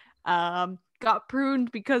kid, got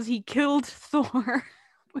pruned because he killed Thor,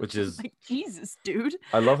 Which which is is like, Jesus, dude.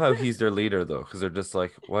 I love how he's their leader though, because they're just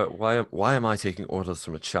like, why am I taking orders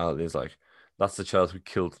from a child? And he's like, that's the child who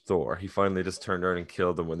killed Thor. He finally just turned around and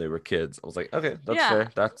killed them when they were kids. I was like, okay, that's Yeah,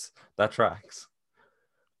 fair. That tracks.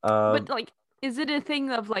 but Um, like, is it a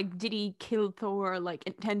thing of like, did he kill Thor like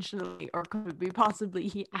intentionally, or could it be possibly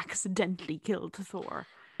he accidentally killed Thor?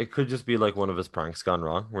 it could just be like one of his pranks gone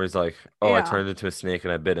wrong, where he's like, oh, I Yeah, turned into a snake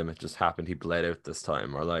and I bit him. It just happened he bled out this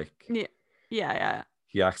time, or like yeah, yeah.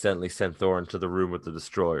 he accidentally sent Thor into the room with the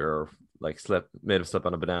destroyer, or like made him slip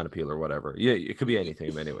on a banana peel or whatever. Yeah, it could be anything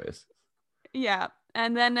in many ways. Yeah,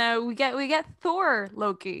 and then we get Thor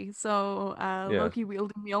Loki. So Yeah, Loki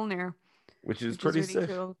wielding Mjolnir, which is which is pretty really sick.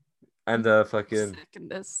 cool. And fucking Sick in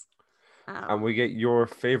this. and we get your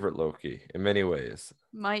favorite Loki in many ways.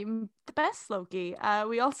 The best Loki.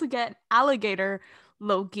 We also get alligator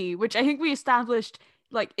Loki, which I think we established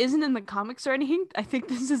like isn't in the comics or anything. I think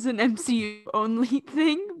this is an MCU only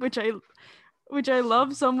thing, which I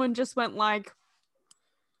love. Someone just went like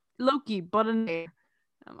Loki, but an alligator.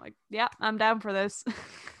 I'm like, yeah, I'm down for this.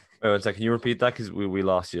 Wait one second, can you repeat that? Because we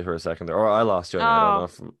lost you for a second there. Or I lost you anyway. I don't know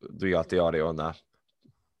Oh, if we got the audio on that.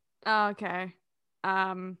 okay.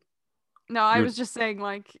 Um, No, I You was just saying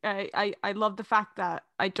like I love the fact that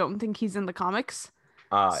I don't think he's in the comics.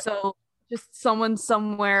 ah So just someone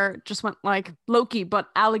somewhere just went like Loki but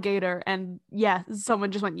alligator, and yeah,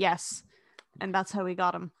 someone just went yes. And that's how we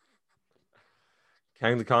got him.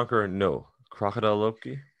 Kang the Conqueror, no. Crocodile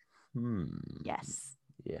Loki? Yes.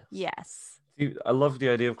 Yes. Yes. See, I love the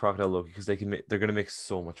idea of Crocodile Loki because they're gonna make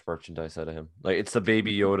so much merchandise out of him. Like it's the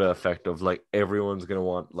Baby Yoda effect of like everyone's gonna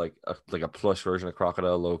want like a plush version of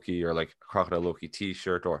Crocodile Loki or like a Crocodile Loki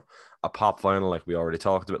T-shirt or a pop vinyl like we already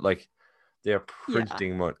talked about. Like they are Yeah.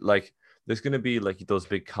 printing more. Like there's gonna be like those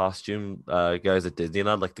big costume guys at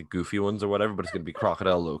Disneyland, like the goofy ones or whatever, but it's gonna be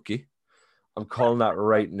Crocodile Loki. I'm calling that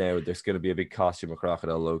right now. There's gonna be a big costume of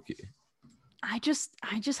Crocodile Loki. I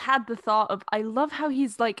just had the thought of, I love how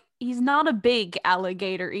he's not a big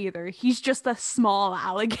alligator either. He's just a small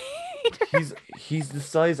alligator. He's the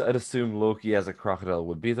size I'd assume Loki as a crocodile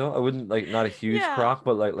would be though. I wouldn't like not a huge Yeah. croc,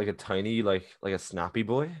 but like a tiny like a snappy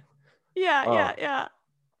boy. Yeah, Oh, yeah, yeah.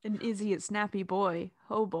 And is he a snappy boy?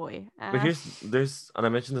 Oh boy. but there's and I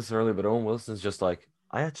mentioned this earlier, but Owen Wilson's just like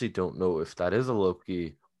I actually don't know if that is a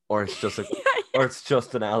Loki or it's just Yeah, or it's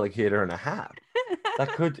just an alligator in a hat. That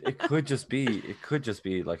yeah. it could just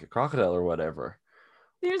be like a crocodile or whatever.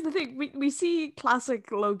 Here's the thing, we see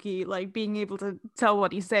classic Loki like being able to tell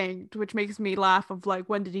what he's saying, which makes me laugh of like,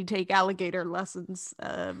 when did he take alligator lessons?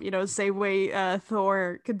 Same way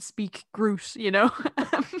Thor could speak Groot.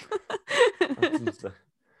 That's insane.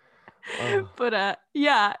 Oh But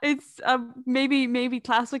yeah, it's maybe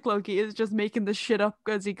classic Loki is just making the shit up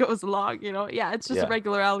as he goes along. Yeah, it's just a yeah.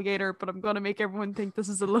 regular alligator, but I'm gonna make everyone think this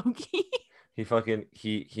is a Loki.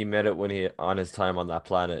 He met it when he on his time on that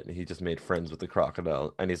planet and he just made friends with the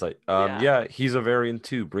crocodile and he's like Yeah. yeah, he's a variant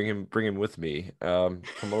too, bring him with me, come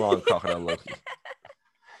along Crocodile Loki.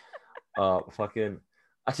 Fucking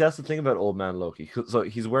actually that's the thing about old man Loki, so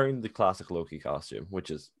he's wearing the classic Loki costume,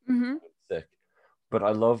 which is Hmm. sick, but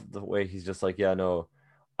I love the way he's just like, yeah, no,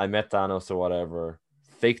 I met Thanos or whatever,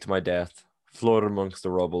 faked my death, floated amongst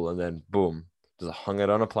the rubble, and then boom, just hung it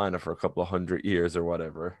on a planet for a couple of 100 years or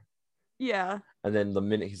whatever. Yeah. And then the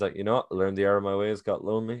minute he's like, you know what, I learned the error of my ways, got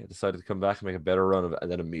lonely, I decided to come back and make a better run of it,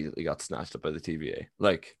 and then immediately got snatched up by the TVA.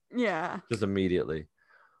 Like, Yeah. just immediately.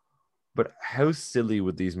 But how silly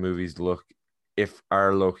would these movies look if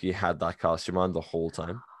our Loki had that costume on the whole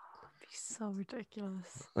time? Be so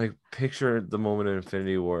ridiculous. Like, picture the moment in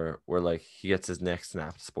Infinity War where like he gets his neck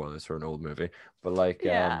snapped, spoilers for an old movie, but like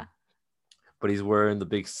Yeah. but he's wearing the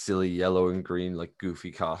big silly yellow and green like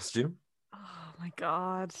goofy costume. Oh my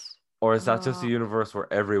God. Or is that just a Oh. universe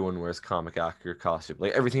where everyone wears comic accurate costume?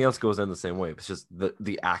 Like everything else goes in the same way. But it's just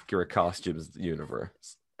the accurate costumes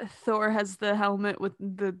universe. Thor has the helmet with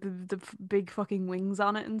the big fucking wings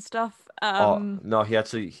on it and stuff. Oh no, he has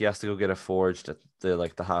to go get it forged at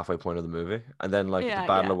the halfway point of the movie, and then like at the Yeah,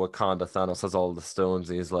 Battle yeah. of Wakanda, Thanos has all the stones,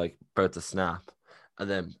 and he's like about to snap, and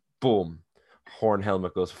then boom, horn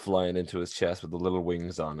helmet goes flying into his chest with the little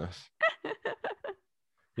wings on it.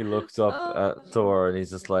 He looks up at Thor and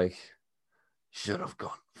he's just like, should have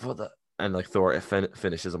gone for the. And like Thor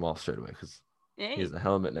finishes him off straight away because he has the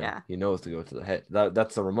helmet now. Yeah. He knows to go to the head.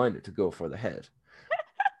 That's a reminder to go for the head.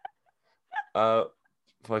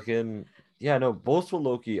 Fucking yeah, no, boastful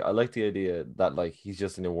Loki. I like the idea that like he's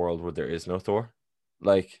just in a world where there is no Thor.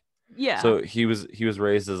 Like, Yeah. so he was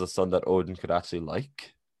raised as a son that Odin could actually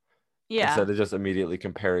like. Yeah. Instead of just immediately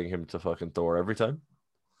comparing him to fucking Thor every time.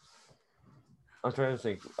 I'm trying to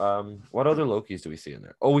think. What other Lokis do we see in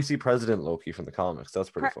there? Oh, we see President Loki from the comics. That's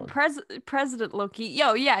pretty fun. President Loki.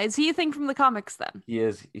 Yo, yeah, is he a thing from the comics then? He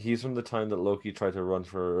is. He's from the time that Loki tried to run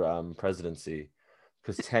for presidency,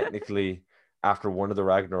 because technically, after one of the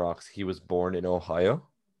Ragnaroks, he was born in Ohio.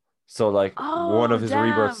 So like one of his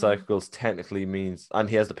rebirth cycles technically means, and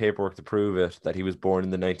he has the paperwork to prove it, that he was born in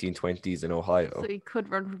the 1920s in Ohio. So he could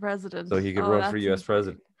run for president. So he could run for US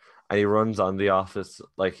president. And he runs on the office,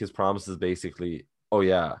 like his promise is basically, oh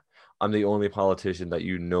yeah, I'm the only politician that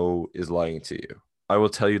you know is lying to you. I will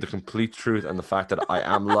tell you the complete truth and the fact that I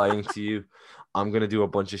am lying to you. I'm going to do a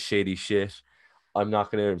bunch of shady shit. I'm not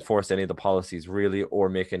going to enforce any of the policies really or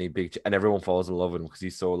make any big... And everyone falls in love with him because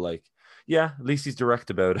he's so like, yeah, at least he's direct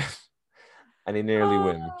about it. And he nearly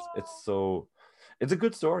wins. It's a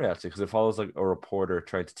good story actually because it follows like a reporter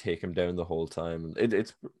trying to take him down the whole time.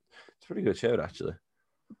 It's a pretty good shout actually.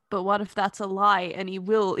 But what if that's a lie and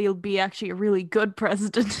he'll be actually a really good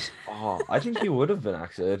president? Oh, I think he would have been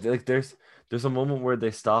actually. Like there's a moment where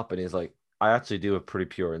they stop and he's like, I actually do have pretty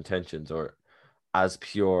pure intentions, or as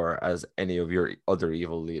pure as any of your other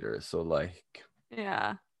evil leaders. So like,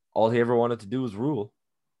 yeah, all he ever wanted to do was rule.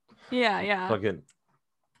 Yeah. Fucking,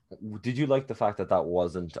 did you like the fact that that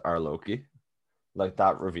wasn't our Loki? Like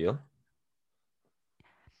that reveal?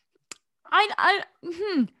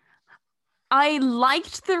 I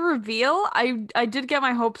liked the reveal. I did get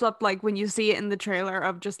my hopes up, like when you see it in the trailer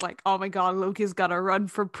of just like, oh my god, Loki's gotta run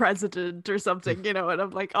for president or something, you know, and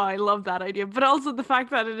I'm like, oh, I love that idea. But also the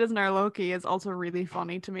fact that it isn't our Loki is also really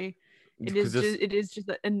funny to me. It is just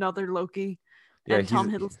another Loki. Yeah, and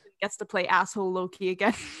Tom Hiddleston gets to play asshole Loki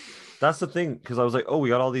again. That's the thing, because I was like, oh, we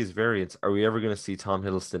got all these variants. Are we ever going to see Tom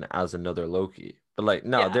Hiddleston as another Loki? But like,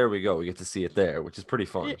 no, there we go. We get to see it there, which is pretty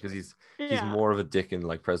fun because he's more of a dick in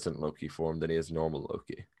like President Loki form than he is normal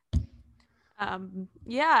Loki.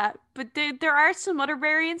 Yeah, but there are some other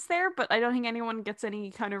variants there, but I don't think anyone gets any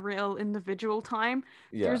kind of real individual time.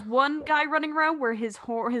 Yeah. There's one guy running around where his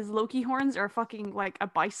Loki horns are fucking like a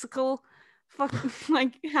bicycle, fucking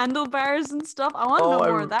like handlebars and stuff. I want to know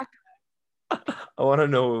more of that. I want to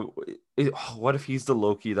know, what if he's the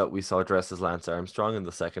Loki that we saw dressed as Lance Armstrong in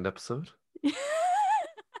the second episode?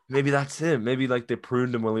 Maybe that's him. Maybe like they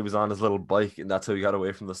pruned him while he was on his little bike, and that's how he got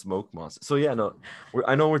away from the smoke monster. So yeah, no,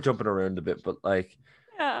 I know we're jumping around a bit, but like,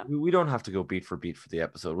 we don't have to go beat for the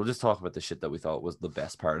episode. We'll just talk about the shit that we thought was the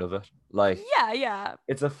best part of it. Like, yeah,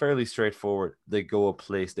 it's a fairly straightforward. They go a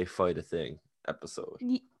place, they fight a thing episode.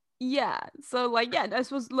 Yeah, so like, yeah, I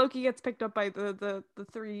suppose Loki gets picked up by the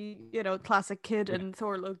three, you know, classic kid and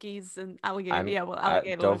Thor Lokis and Alligator.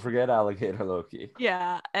 Alligator. Don't forget Alligator Loki.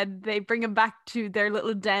 Yeah, and they bring him back to their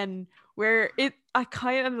little den where I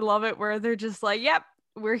kind of love it, where they're just like, yep,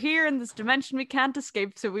 we're here in this dimension we can't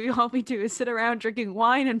escape, so all we do is sit around drinking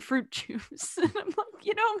wine and fruit juice. And I'm like,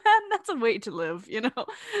 you know, man, that's a way to live, you know.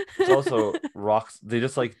 It's also rocks. They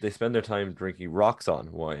spend their time drinking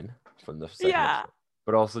Roxxon wine from the second episode.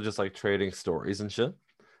 But also just like trading stories and shit.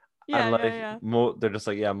 Yeah, and like they're just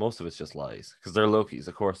like, yeah, most of it's just lies because they're Lokis.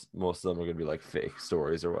 Of course, most of them are gonna be like fake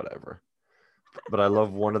stories or whatever. But I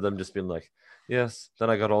love one of them just being like, yes, then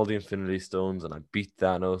I got all the Infinity Stones and I beat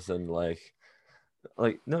Thanos, and like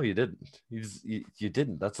no, you didn't. You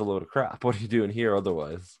didn't. That's a load of crap. What are you doing here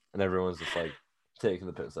otherwise? And everyone's just like taking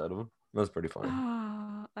the piss out of him. That's pretty funny.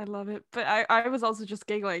 I love it. But I was also just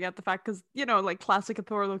giggling at the fact because, you know, like classic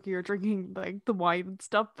Thor Loki, you're drinking like the wine and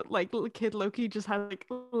stuff, but like little kid Loki just had like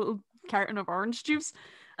a little carton of orange juice.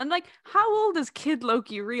 And like, how old is kid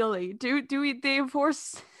Loki really? They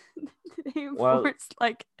enforce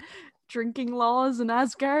like drinking laws in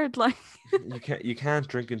Asgard? Like you can't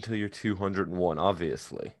drink until you're 201,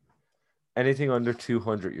 obviously. Anything under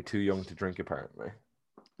 200, you're too young to drink, apparently.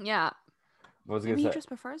 Yeah. Maybe he just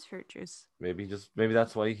prefers fruit juice. Maybe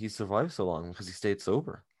that's why he survived so long, because he stayed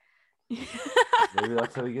sober. Maybe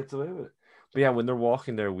that's how he gets away with it. But yeah, when they're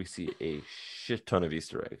walking there, we see a shit ton of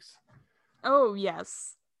Easter eggs. Oh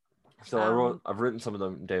yes. So I've written some of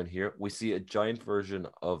them down here. We see a giant version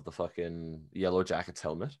of the fucking Yellow Jacket's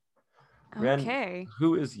helmet. Okay.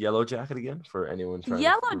 Who is Yellow Jacket again? For anyone trying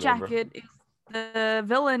Yellow to remember? Jacket is the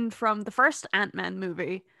villain from the first Ant-Man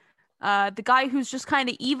movie. The guy who's just kind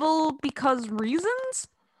of evil because reasons.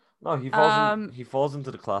 No, he falls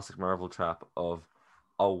into the classic Marvel trap of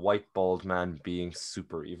a white bald man being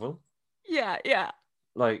super evil. Yeah, yeah.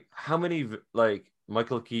 Like how many like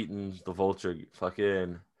Michael Keaton, the Vulture,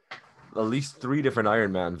 fucking at least 3 different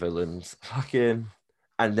Iron Man villains, fucking,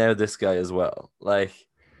 and now this guy as well. Like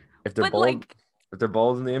if they're But bald, like, if they're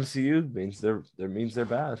bald in the MCU, means they're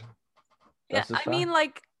bad. yeah, That's just I mean,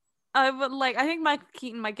 fact. like, I think Michael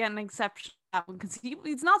Keaton might get an exception to that one because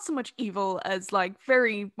he's not so much evil as like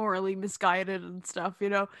very morally misguided and stuff, you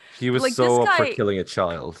know. He But was like this so up for guy, killing a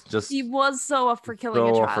child. he Just was so up for killing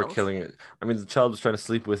a so up for child. killing it. I mean, the child was trying to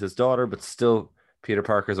sleep with his daughter, but still, Peter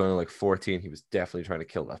Parker's only like 14. He was definitely trying to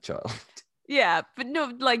kill that child. Yeah, but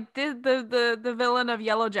no, like the villain of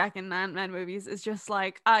Yellow Jacket in Ant-Man movies is just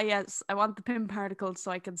like, yes, I want the Pym particles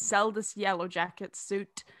so I can sell this Yellow Jacket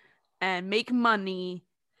suit and make money,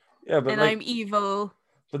 Yeah, but and like, I'm evil.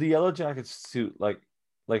 but the Yellow Jacket suit, like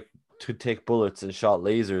to take bullets and shot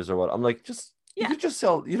lasers or what? I'm like, just you Yeah, could just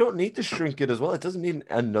sell. You don't need to shrink it as well. It doesn't need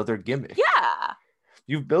another gimmick. yeah.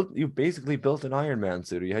 You've basically built an Iron Man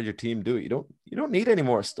suit. Or you had your team do it. You don't need any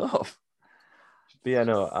more stuff. But yeah,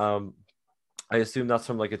 no. I assume that's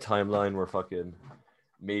from like a timeline where fucking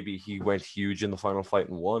maybe he went huge in the final fight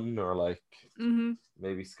and won, or like Mm-hmm.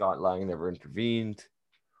 maybe Scott Lang never intervened,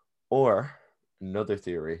 or another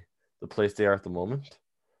theory: the place they are at the moment.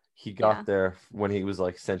 He Yeah. got there when he was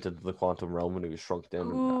like sent into the quantum realm when he was shrunk down,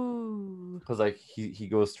 and Ooh. because like he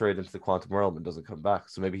goes straight into the quantum realm and doesn't come back.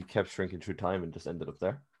 So maybe he kept shrinking through time and just ended up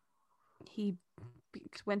there. He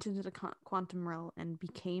went into the quantum realm and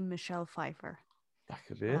became Michelle Pfeiffer. That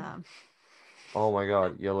could be it. Um, Oh my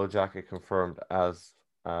god, Yellow Jacket confirmed as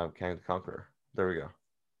Kang the Conqueror. There we go.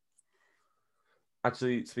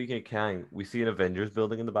 Actually, speaking of Kang, we see an Avengers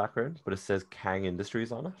building in the background, but it says Kang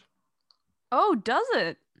Industries on it. oh, does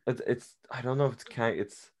it? It's I don't know if it's Kang.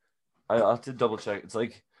 I'll have to double check. It's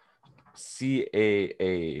like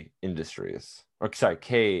CAA Industries, or sorry,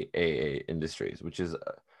 KAA Industries, which is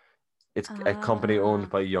it's a company owned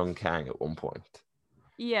by young Kang at one point.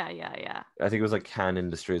 Yeah, yeah, yeah. I think it was like Kang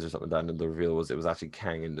Industries or something like that, and the reveal was it was actually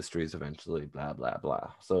Kang Industries eventually. Blah blah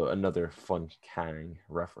blah. So another fun Kang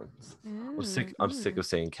reference. I'm sick of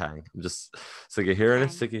saying Kang. I'm just sick of hearing it.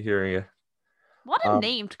 Kang. Sick of hearing it. What a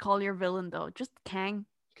name to call your villain, though. Just Kang.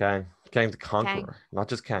 Kang the Kang. Conqueror, not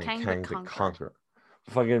just Kang. Kang the Kang the Conqueror. Conqueror.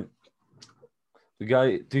 Fucking the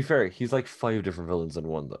guy. To be fair, he's like 5 different villains in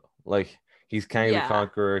one though. Like he's Kang the Yeah.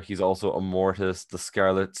 Conqueror. He's also Immortus, the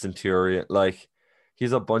Scarlet Centurion. Like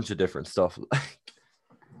he's a bunch of different stuff. Like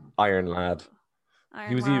Iron Lad.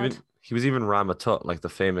 Iron Lad. He was even Ramatut, like the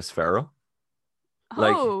famous pharaoh.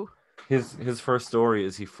 Like Oh. his first story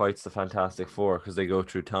is he fights the Fantastic Four because they go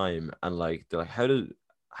through time and like they're like how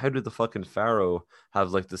did the fucking pharaoh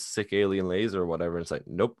have like this sick alien laser or whatever? And it's like,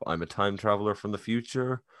 nope, I'm a time traveler from the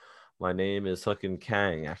future. My name is fucking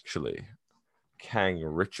Kang, actually. Kang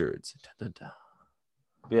Richards. Dun, dun, dun.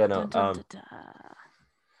 Yeah, no, Dun, dun, dun, dun.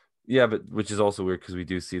 yeah, but which is also weird because we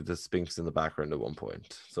do see the Sphinx in the background at one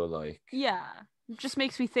point. So like, Yeah. It just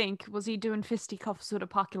makes me think, was he doing fisticuffs with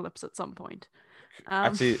Apocalypse at some point?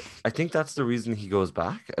 actually, I think that's the reason he goes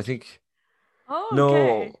back. I think Oh, no,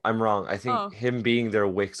 okay. I'm wrong. I think Oh. him being there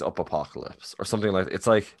wakes up Apocalypse or something like that. It's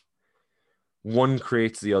like one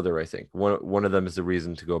creates the other. I think one of them is the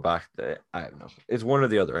reason to go back. I don't know. It's one or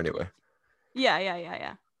the other anyway. Yeah, yeah, yeah,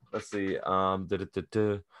 yeah. Let's see.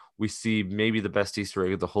 We see maybe the best Easter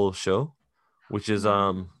egg of the whole show, which is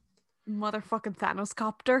Motherfucking Thanos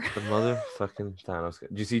copter. the motherfucking Thanos. Do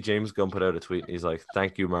you see James Gunn put out a tweet? He's like,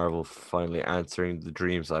 "Thank you, Marvel, for finally answering the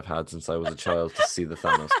dreams I've had since I was a child to see the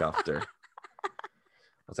Thanos copter." I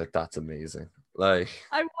was like, "That's amazing." Like,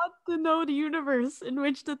 I want to know the universe in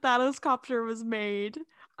which the Thanos copter was made.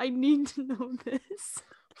 I need to know this.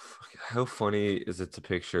 how funny is it to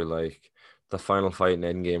picture like the final fight in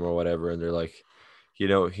Endgame or whatever, and they're like, he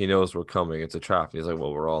knows we're coming. It's a trap. And he's like,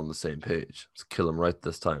 well, we're all on the same page. Let's kill him right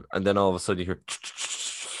this time. And then all of a sudden you hear,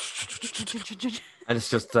 and it's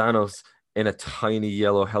just Thanos in a tiny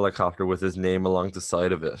yellow helicopter with his name along the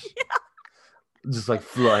side of it, just like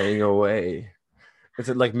flying away. It's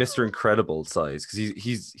like Mr. Incredible size because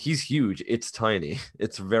he's huge. It's tiny.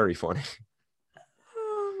 It's very funny.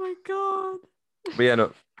 Oh my god. But yeah,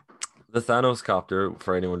 no, the Thanos copter,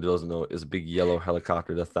 for anyone who doesn't know, is a big yellow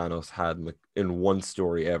helicopter that Thanos had in one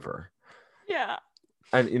story ever. Yeah.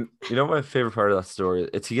 And you know my favorite part of that story?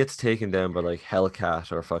 It's he gets taken down by like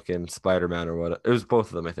Hellcat or fucking Spider-Man or what. It was both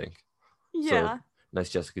of them, I think. Yeah. So nice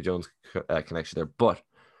Jessica Jones connection there. But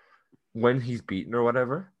when he's beaten or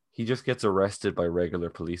whatever, he just gets arrested by regular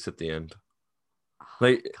police at the end.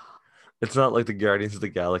 Like, it's not like the Guardians of the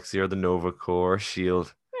Galaxy or the Nova Corps,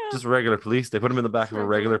 Shield. Yeah. Just regular police. They put him in the back of a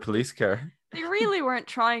regular police car. They really weren't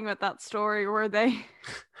trying with that story, were they?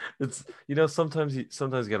 It's sometimes you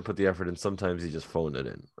gotta put the effort in. Sometimes you just phone it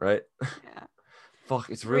in, right? Yeah. Fuck,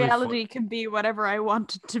 it's really Reality can be whatever I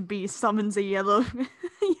want it to be. Summons a yellow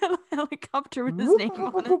helicopter with his name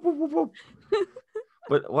on it.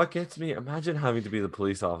 But what gets me, imagine having to be the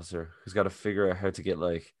police officer who's got to figure out how to get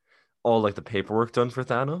like all like the paperwork done for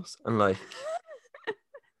Thanos and like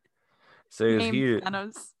say is Name he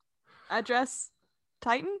Thanos. Address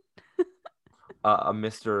Titan. a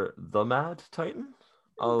Mr. the Mad Titan?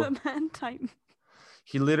 The Man Titan.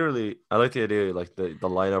 He literally, I like the idea, like the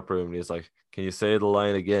lineup room. And he's like, "Can you say the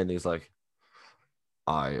line again?" He's like,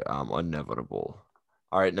 "I am inevitable."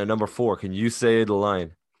 All right, now number 4, can you say the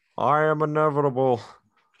line? I am inevitable.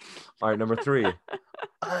 All right, number 3,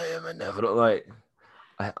 I am inevitable. Like,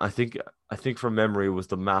 I think from memory it was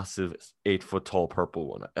the massive 8-foot tall purple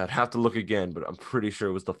one. I'd have to look again, but I'm pretty sure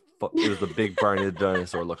it was the big Barney the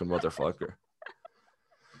dinosaur looking motherfucker.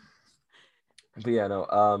 But yeah,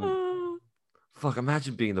 no, fuck,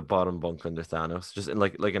 imagine being the bottom bunk under Thanos, just in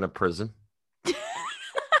like in a prison.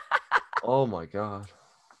 Oh my god.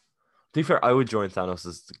 To be fair, I would join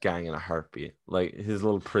Thanos' gang in a heartbeat. Like his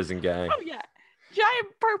little prison gang. Oh yeah.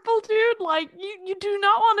 Giant purple dude, like you do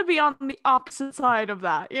not want to be on the opposite side of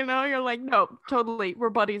that, you know? You're like, no, totally, we're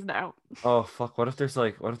buddies now. Oh fuck, what if there's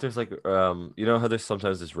like you know how there's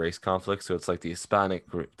sometimes this race conflict, so it's like the Hispanic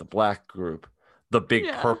group, the black group, the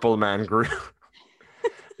big purple man group.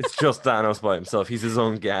 It's just Thanos by himself. He's his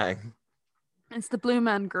own gang. It's the blue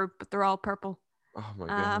man group, but they're all purple. Oh my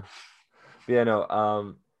god. But yeah,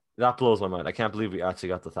 no, that blows my mind. I can't believe we actually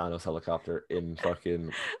got the Thanos helicopter in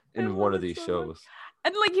one of these shows.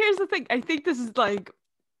 And like, here's the thing. I think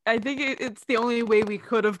it's the only way we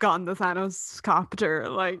could have gotten the Thanos copter.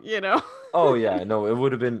 Like, you know. Oh yeah, no, it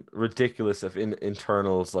would have been ridiculous if in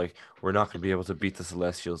internals like we're not going to be able to beat the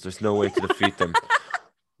Celestials. There's no way to defeat them.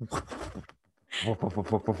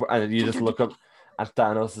 And you just look up. And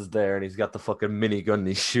Thanos is there, and he's got the fucking minigun, and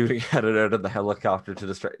he's shooting at it out of the helicopter to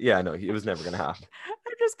distract. Yeah, no, it was never gonna happen.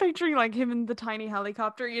 I'm just picturing like him in the tiny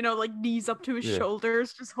helicopter, you know, like knees up to his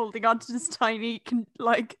shoulders, just holding on to this tiny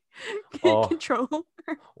control.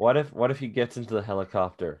 What if he gets into the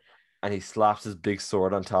helicopter and he slaps his big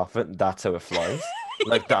sword on top of it, and that's how it flies?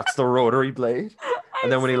 Like that's the rotary blade.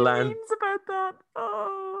 And then when he lands, about that.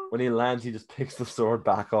 Oh. When he lands, he just picks the sword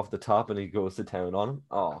back off the top, and he goes to town on him.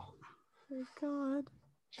 Oh. Oh god.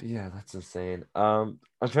 Yeah, that's insane. I'm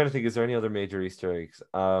trying to think, is there any other major Easter eggs?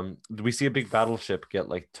 Do we see a big battleship get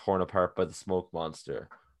like torn apart by the smoke monster,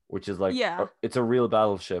 which is like it's a real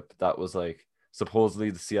battleship that was like supposedly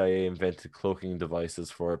the CIA invented cloaking devices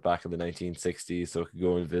for it back in the 1960s so it could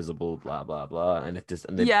go invisible, blah blah blah, and they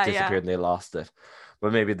disappeared and they lost it.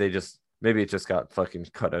 But maybe it just got fucking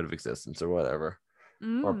cut out of existence or whatever.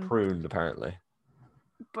 Or pruned apparently.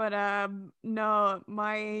 But no,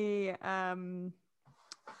 my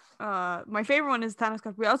favorite one is Thanos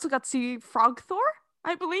Cup. We also got to see Frog Thor,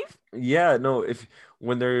 I believe. Yeah, no,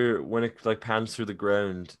 when it like pans through the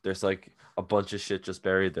ground, there's like a bunch of shit just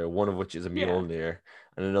buried there. One of which is a Mjolnir,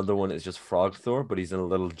 and another one is just Frog Thor, but he's in a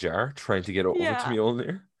little jar trying to get over to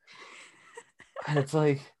Mjolnir. And it's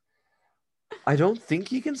like, I don't think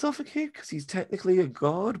he can suffocate because he's technically a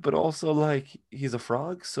god, but also like he's a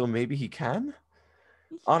frog, so maybe he can.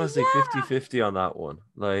 Honestly, 50-50 on that one.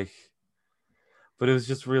 Like, but it was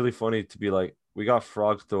just really funny to be like, we got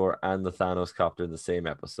Frog Thor and the Thanos copter in the same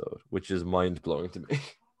episode, which is mind blowing to me.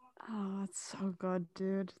 Oh, it's so good,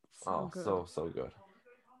 dude. Good. So good.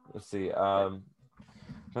 Let's see. There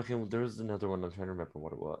was another one. I'm trying to remember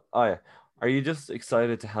what it was. Oh yeah, are you just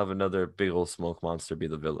excited to have another big old smoke monster be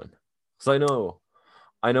the villain? Because I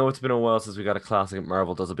know it's been a while since we got a classic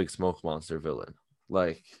Marvel does a big smoke monster villain.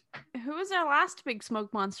 Like, who was our last big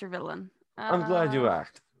smoke monster villain? I'm glad you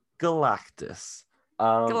asked. Galactus.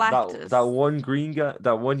 Galactus. That one green guy,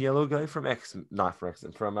 that one yellow guy from Green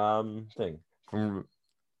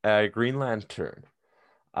Lantern.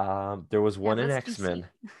 There was one in X-Men.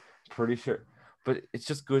 Pretty sure. But it's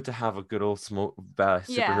just good to have a good old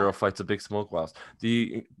superhero fights a big smoke blast.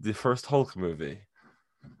 The first Hulk movie,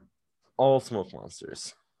 all smoke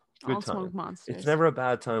monsters. Good all time. Smoke monsters. It's never a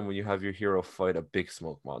bad time when you have your hero fight a big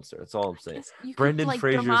smoke monster. That's all I'm saying. Brendan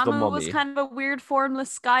Fraser's Dormammu the Mummy was kind of a weird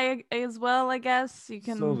formless guy as well, I guess. You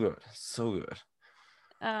can so good.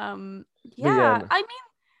 I mean,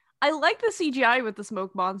 I like the CGI with the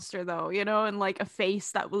smoke monster though, you know, and like a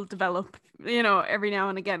face that will develop, you know, every now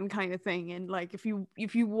and again kind of thing. And like if you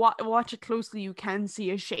watch it closely, you can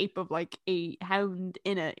see a shape of like a hound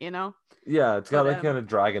in it, you know. Yeah, it's got But like kind of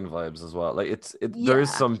dragon vibes as well. Like there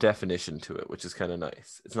is yeah, some definition to it, which is kind of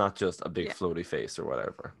nice. It's not just a big yeah, floaty face or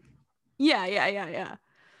whatever. yeah.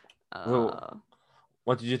 So, Uh,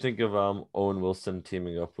 what did you think of Owen Wilson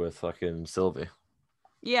teaming up with fucking Sylvie?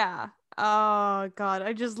 yeah. Oh god,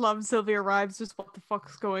 I just love Sylvia Rives. Just what the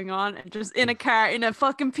fuck's going on? And just in a car, in a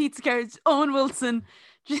fucking pizza car, it's Owen Wilson.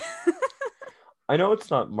 I know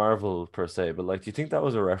it's not Marvel per se, but like, do you think that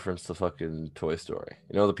was a reference to fucking Toy Story?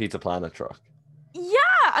 You know, the Pizza Planet truck. Yeah,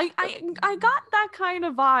 I got that kind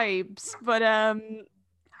of vibes, but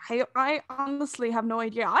I honestly have no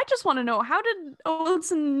idea. I just want to know, how did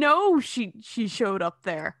Olsen know she showed up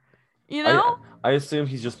there? You know? I I assume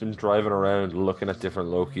he's just been driving around looking at different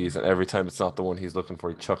Lokis, and every time it's not the one he's looking for,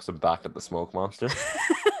 he chucks him back at the smoke monster.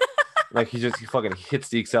 Like he fucking hits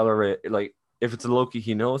the accelerator. Like if it's a Loki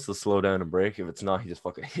he knows, he'll slow down and brake. If it's not, he just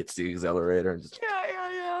fucking hits the accelerator and just.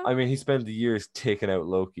 Yeah. I mean, he spent the years taking out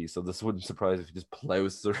Loki, so this wouldn't surprise if he just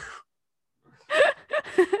plows through.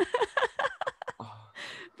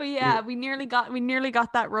 But yeah, we nearly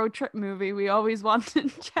got that road trip movie we always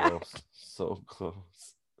wanted, Jack. Close, so close.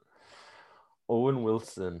 Owen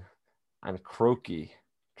Wilson and Croaky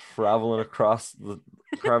traveling across the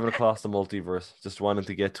multiverse, just wanting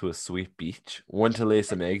to get to a sweet beach. One to lay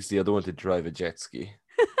some eggs, the other one to drive a jet ski.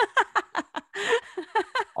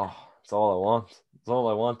 Oh, that's all I want. That's all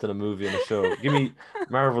I want in a movie and a show. Give me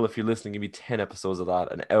Marvel, if you're listening, give me 10 episodes of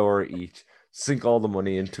that, an hour each. Sink all the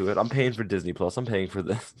money into it. I'm paying for Disney Plus. I'm paying for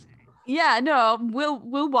this. Yeah, no,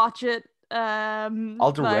 we'll watch it. I'll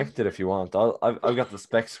Like direct it if you want. I've got the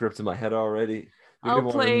spec script in my head already. You I'll can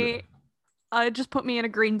want play. Just put me in a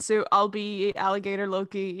green suit. I'll be alligator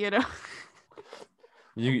Loki. You know.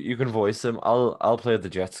 you can voice him. I'll play the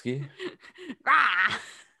jet ski. Rah!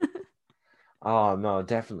 Oh no,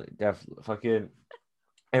 definitely. Fucking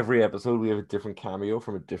every episode we have a different cameo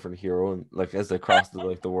from a different hero, and like as they cross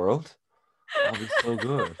the world. That'll be so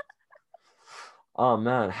good. Oh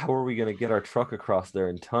man, how are we gonna get our truck across there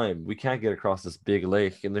in time? We can't get across this big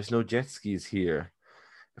lake, and there's no jet skis here.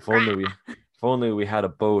 If only we had a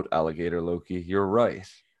boat, alligator Loki. You're right.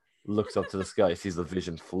 Looks up to the sky, sees the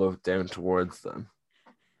vision float down towards them.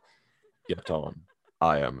 Get on.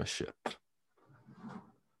 I am a ship.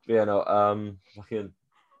 Yeah, no, fucking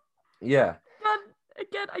yeah. But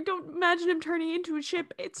again, I don't imagine him turning into a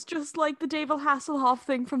ship. It's just like the David Hasselhoff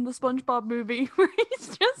thing from the SpongeBob movie, where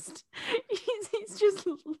he's just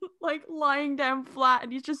like lying down flat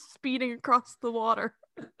and he's just speeding across the water.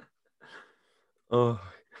 Oh,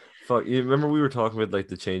 fuck! You remember we were talking about like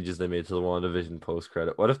the changes they made to the WandaVision post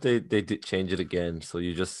credit? What if they did change it again, so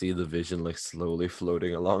you just see the Vision like slowly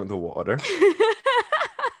floating along the water?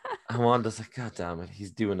 And Wanda's like, God damn it,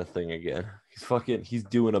 he's doing a thing again. He's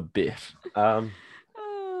doing a bit.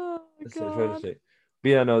 Oh That's what I'm trying to god. say. But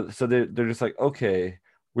yeah, no. So they're just like, okay,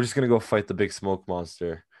 we're just gonna go fight the big smoke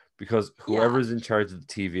monster because Yeah. whoever's in charge of the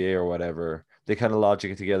TVA or whatever, they kind of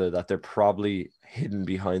logic it together that they're probably hidden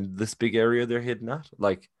behind this big area they're hidden at,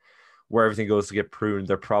 like where everything goes to get pruned.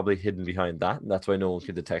 They're probably hidden behind that, and that's why no one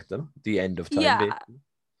can detect them. The end of time, Yeah. basically.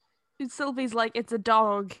 Sylvie's like, it's a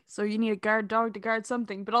dog, so you need a guard dog to guard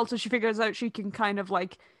something. But also she figures out she can kind of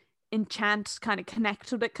like enchant, kind of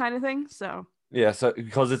connect with it kind of thing. So Yeah, so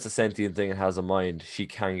because it's a sentient thing and has a mind, she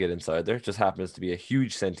can get inside there. It just happens to be a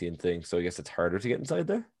huge sentient thing, so I guess it's harder to get inside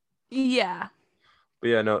there. yeah. But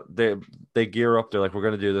yeah, no, they gear up. They're like, we're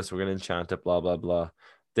gonna do this. We're gonna enchant it. Blah blah blah.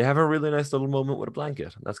 They have a really nice little moment with a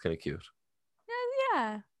blanket. That's kind of cute.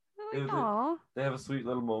 Yeah. They, Like, they, oh. they have a sweet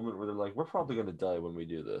little moment where they're like, we're probably gonna die when we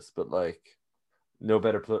do this, but like, no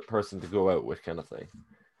better person to go out with, kind of thing.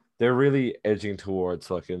 They're really edging towards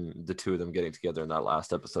fucking the two of them getting together in that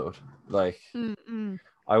last episode. Like, Mm-mm.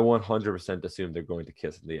 I 100% assume they're going to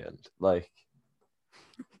kiss in the end. Like,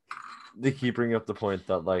 they keep bringing up the point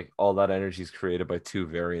that like all that energy is created by two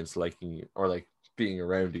variants liking or like being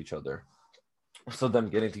around each other. So them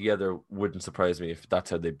getting together wouldn't surprise me if that's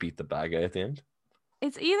how they beat the bad guy at the end.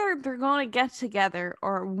 It's either they're gonna get together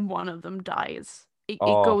or one of them dies. It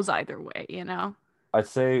Oh, goes either way, you know? I'd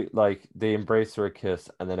say like they embrace for a kiss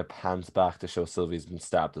and then it pans back to show Sylvie's been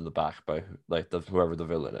stabbed in the back by like whoever the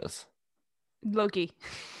villain is. Loki.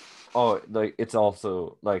 Oh, like it's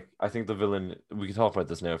also like I think the villain. We can talk about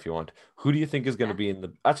this now if you want. Who do you think is going to Yeah. be in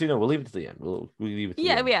the? Actually, no. We'll leave it to the end. We'll leave it to the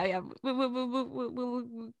end. Yeah.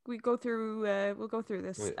 We go through. We'll go through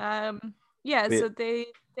this. Wait, Yeah. wait, So they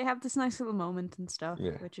have this nice little moment and stuff,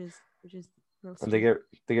 yeah. which is Real And sweet.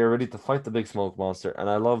 they get ready to fight the big smoke monster. And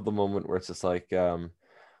I love the moment where it's just like Owen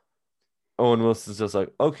Wilson's just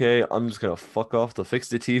like, okay, I'm just gonna fuck off to fix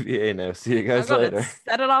the TVA now. See you I'm guys gonna later.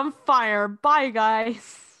 set it on fire. Bye,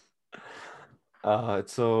 guys.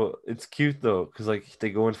 It's cute though, because like they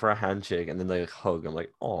go in for a handshake and then they like, hug. I'm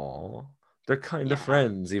like, oh, they're kind of Yeah.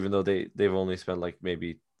 friends, even though they've only spent like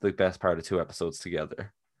maybe the best part of 2 episodes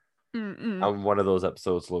together. Mm-mm. And one of those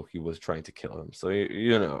episodes, Loki was trying to kill him. So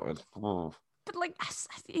you know, But like,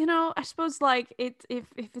 you know, I suppose like it if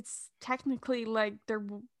it's technically like they're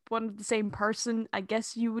one of the same person, I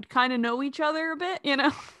guess you would kind of know each other a bit, you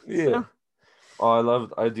know. yeah. So Oh,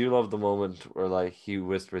 I do love the moment where like he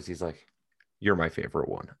whispers, he's like, "You're my favorite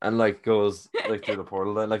one," and like goes like through the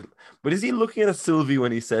portal and like, but is he looking at Sylvie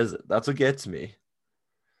when he says it? That's what gets me.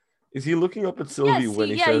 Is he looking up at Sylvie yes, when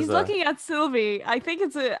he yeah, says he's that? looking at Sylvie. I think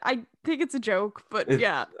it's a joke, but It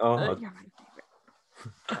yeah, oh, you're my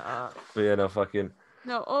favorite. Uh, but yeah, no fucking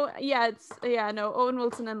no, oh yeah, it's yeah, no. Owen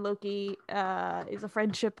Wilson and Loki is a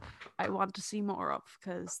friendship I want to see more of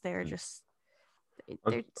because I'm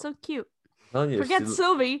they're so cute. telling you, Forget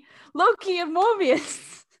Sylvie, Loki and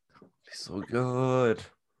Mobius. so good.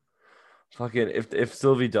 Fucking if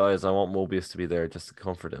Sylvie dies, I want Mobius to be there just to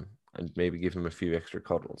comfort him and maybe give him a few extra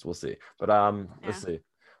cuddles. We'll see. But let's Yeah, see.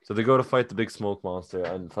 So they go to fight the big smoke monster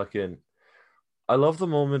and fucking I love the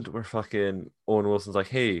moment where fucking Owen Wilson's like,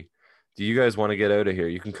 "Hey, do you guys want to get out of here?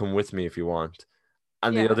 You can come with me if you want."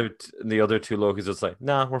 And yeah. the other two Lokis just like,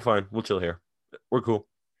 "Nah, we're fine. We'll chill here. We're cool.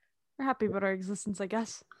 We're happy about our existence, I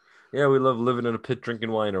guess. Yeah, we love living in a pit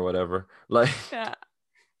drinking wine or whatever." Like, Yeah,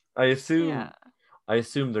 I assume yeah, I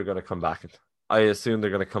assume they're gonna come back. I assume they're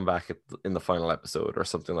gonna come back in the final episode or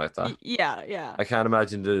something like that. yeah, yeah. I can't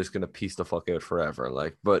imagine they're just gonna piece the fuck out forever.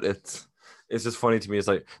 Like, but it's just funny to me. It's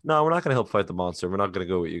like, no, we're not gonna help fight the monster. We're not gonna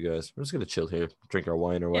go with you guys. We're just gonna chill here, drink our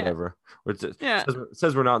wine or Yeah, whatever. Which yeah.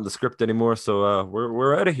 says we're not in the script anymore, so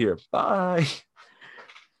we're out of here. Bye.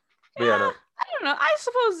 But yeah, Yeah, no, I don't know. I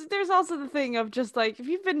suppose there's also the thing of just like if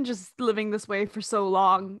you've been just living this way for so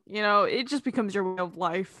long, you know, it just becomes your way of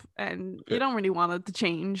life and you yeah, don't really want it to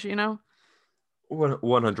change, you know?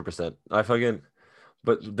 100%. I fucking.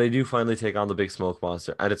 But they do finally take on the big smoke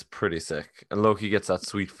monster, and it's pretty sick. And Loki gets that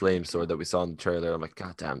sweet flame sword that we saw in the trailer. I'm like,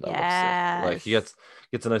 God damn, that looks sick. Like he Yes.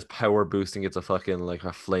 gets a nice power boost and gets a fucking like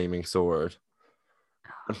a flaming sword.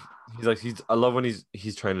 And he's like, I love when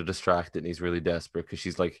he's trying to distract it, and he's really desperate because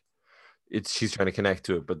she's trying to connect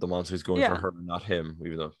to it, but the monster's going for Yeah. her, not him,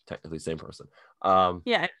 even though technically same person. Um,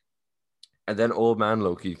 Yeah. and then old man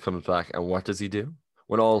Loki comes back, and what does he do?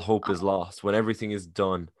 When all hope is Oh, lost, when everything is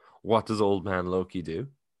done, what does old man Loki do?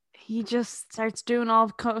 he just starts doing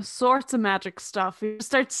all sorts of magic stuff. He just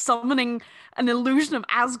starts summoning an illusion of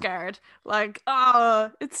Asgard. Like,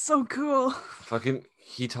 oh, it's so cool. Fucking,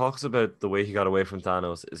 he talks about the way he got away from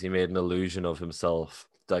Thanos is he made an illusion of himself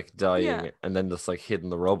like Yeah. dying and then just like hid in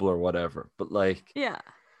the rubble or whatever. But like Yeah.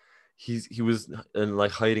 he was in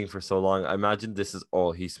like hiding for so long. I imagine this is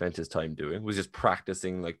all he spent his time doing was just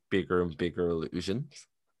practicing like bigger and bigger illusions.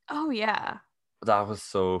 Oh, yeah. That was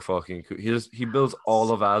so fucking cool. He builds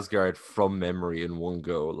all of Asgard from memory in one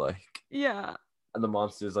go, like Yeah. and the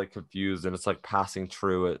monster's like confused and it's like passing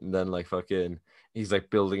through it and then like fucking he's like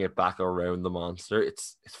building it back around the monster.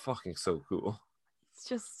 It's fucking so cool. It's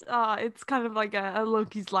just, it's kind of like a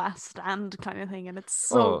Loki's last stand kind of thing, and it's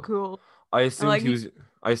so Oh, cool. I And assumed like, he was.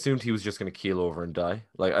 I assumed he was just gonna keel over and die.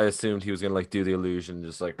 Like I assumed he was gonna like do the illusion, and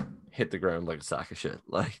just like hit the ground like a sack of shit.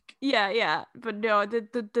 Like yeah, yeah, but no, the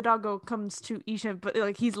doggo comes to eat him, but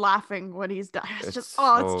like he's laughing when he's dying. It's just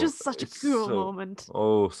such a it's cool so moment.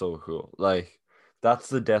 so cool. Like that's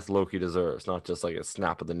the death Loki deserves, not just like a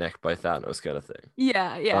snap of the neck by Thanos kind of thing.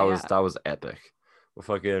 Yeah, yeah, yeah. That was epic. But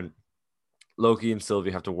fucking Loki and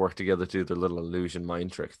Sylvie have to work together to do their little illusion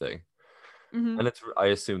mind trick thing. Hmm. And I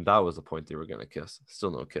assumed that was the point they were gonna kiss.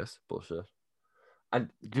 Still no kiss. Bullshit. And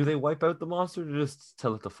do Yeah. they wipe out the monster or just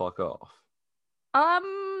tell it to fuck off? I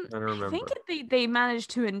don't I think remember. they managed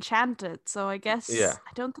to enchant it, so I Yeah. guess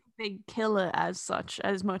I don't think they kill it as such,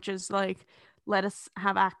 as much as like let us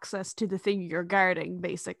have access to the thing you're guarding,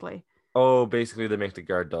 basically. Oh, basically they make the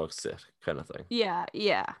guard dog sit, kind of thing. Yeah,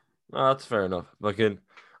 yeah, Oh, that's fair enough. Fucking,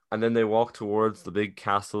 and then they walk towards the big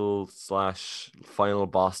castle slash final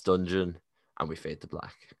boss dungeon, and we fade to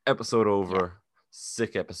black. Episode yeah. over.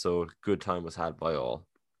 Sick episode. Good time was had by all.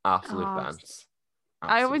 Absolute Oh, bants.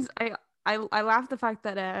 I always Absolute. I laugh the fact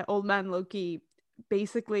that old man Loki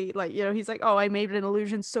basically like he's like, oh, I made an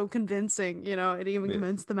illusion so convincing, it even Yeah.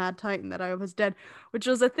 convinced the Mad Titan that I was dead, which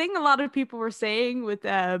was a thing a lot of people were saying with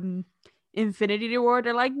Infinity War,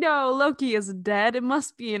 they're like, no, Loki isn't dead. It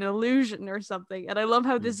must be an illusion or something. And I love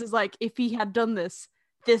how this is like, if he had done this,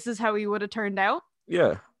 this is how he would have turned out.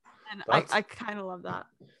 Yeah, And that's I kind of love that.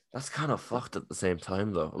 that's kind of fucked at the same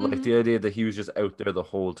time though. Like Mhm. the idea that he was just out there the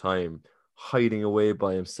whole time, hiding away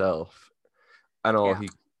by himself, and Yeah.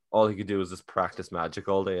 all he could do was just practice magic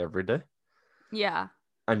all day every day Yeah.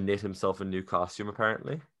 and knit himself a new costume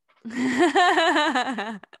apparently.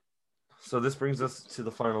 So this brings us to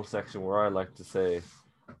the final section where I like to say,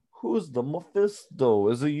 who's the Mephisto?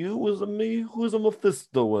 Is it you? Is it me? Who's a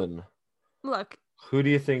Mephistoan? Look, Who do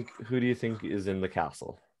you think? Who do you think is in the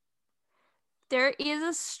castle? there is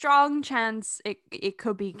a strong chance it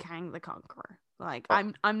could be Kang the Conqueror. Like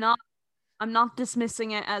Oh, I'm not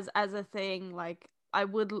dismissing it as a thing. Like I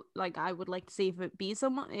would like to see if it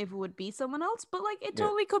would be someone else, but like it yeah.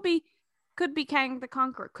 totally could be Kang the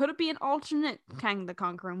Conqueror. Could it be an alternate Kang the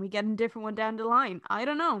Conqueror and we get a different one down the line? I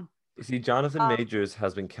don't know. You see, Jonathan Um, Majors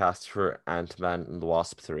has been cast for Ant-Man and the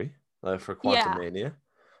Wasp 3, like for yeah, Quantumania.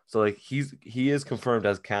 So like he is confirmed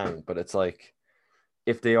as Kang, but it's like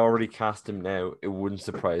if they already cast him now, it wouldn't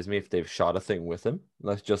surprise me if they've shot a thing with him.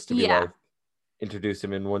 Like just to be yeah, like introduce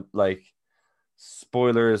him in one like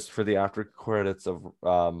spoilers for the after credits of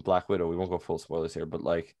Black Widow. We won't go full spoilers here, but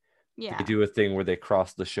like they yeah, do a thing where they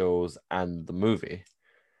cross the shows and the movie.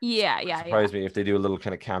 yeah, It yeah, yeah. surprise me if they do a little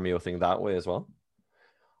kind of cameo thing that way as well.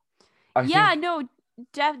 I Yeah, think no,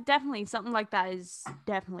 definitely something like that is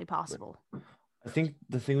definitely possible. I think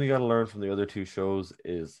the thing we got to learn from the other two shows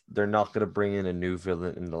is they're not going to bring in a new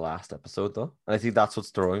villain in the last episode, though. And I think that's what's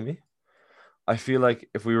throwing me. I feel like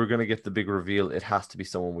if we were going to get the big reveal, it has to be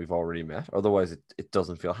someone we've already met. Otherwise, it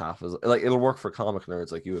doesn't feel half as like it'll work for comic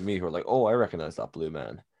nerds like you and me who are like, oh, I recognize that blue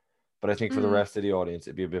man. But I think for the Mm. rest of the audience,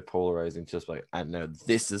 it'd be a bit polarizing, just like, and now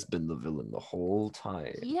this has been the villain the whole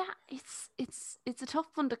time. Yeah, it's a tough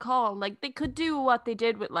one to call. Like they could do what they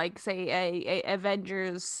did with like say a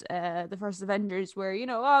Avengers, the first Avengers, where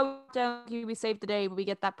don't we save the day, but we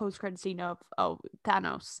get that post credit scene of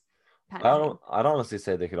Thanos panicking. I'd honestly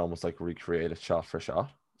say they could almost like recreate it shot for shot.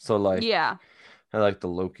 So like Yeah, and like the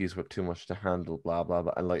Lokis were too much to handle, blah blah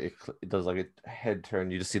blah, and like it does like a head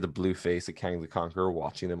turn. You just see the blue face of Kang the Conqueror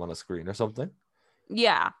watching them on a screen or something.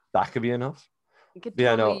 yeah. That could be enough.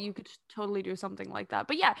 Yeah, no, You could totally do something like that.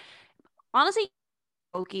 But yeah, honestly,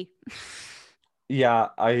 Loki. yeah,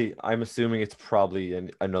 I'm assuming it's probably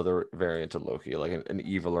another variant of Loki, like an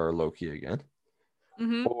evil or Loki again,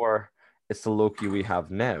 Mm-hmm. or it's the Loki we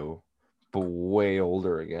have now, but way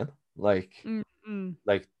older again, Mm-hmm.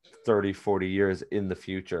 like 30, 40 years in the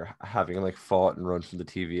future, having like fought and run from the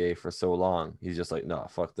TVA for so long. He's just like, no,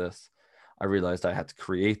 fuck this. I realized I had to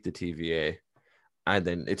create the TVA. And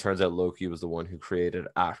then it turns out Loki was the one who created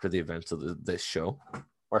after the events of this show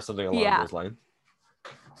or something along Yeah, those lines.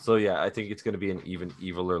 So yeah, I think it's going to be an even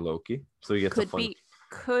eviler Loki. So he gets a fun.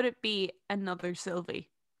 could it be another Sylvie?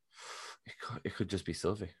 It could just be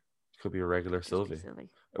Sylvie. It could be a regular Just be Sylvie. Sylvie.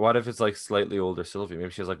 What if it's like slightly older Sylvie?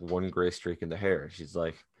 Maybe she has like one gray streak in the hair. She's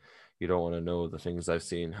like, you don't want to know the things I've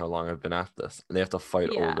seen, how long I've been at this, and they have to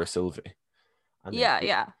fight Yeah, older Sylvie. And then,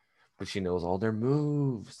 yeah. but she knows all their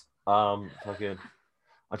moves. Fucking,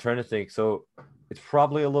 I'm trying to think. So it's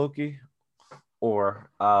probably a Loki, or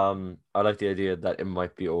I like the idea that it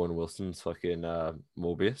might be Owen Wilson's fucking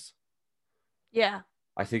Mobius. Yeah.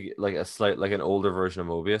 I think like a slight like an older version of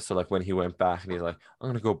Mobius. So like when he went back and he's like, I'm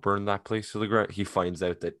gonna go burn that place to the ground. He finds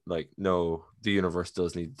out that like no, the universe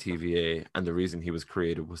does need the TVA, and the reason he was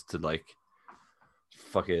created was to like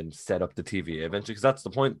fucking set up the TVA eventually. Because that's the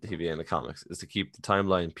point of the TVA in the comics is to keep the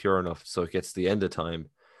timeline pure enough so it gets to the end of time,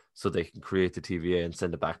 so they can create the TVA and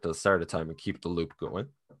send it back to the start of time and keep the loop going.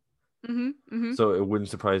 Mm-hmm. Mm-hmm. So it wouldn't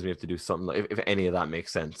surprise me if they do something like if any of that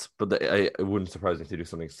makes sense. But it wouldn't surprise me if they do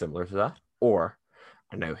something similar to that. Or,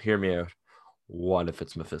 and now hear me out. What if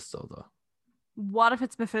it's Mephisto though? What if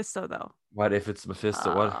it's Mephisto though? What if it's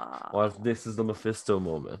Mephisto? What if this is the Mephisto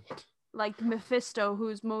moment? Like Mephisto,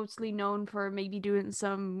 who's mostly known for maybe doing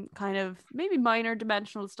some kind of maybe minor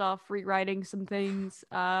dimensional stuff, rewriting some things.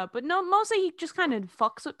 But no, mostly he just kind of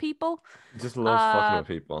fucks with people. He just loves fucking Uh, with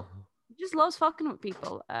people. just loves fucking with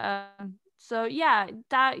people. So yeah,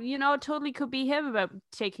 that totally could be him about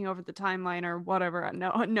taking over the timeline or whatever. No,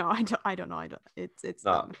 no, I don't know. It's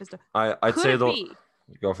No, not Mephisto. I'd Could say it though. be?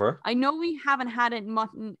 Go for it. I know we haven't had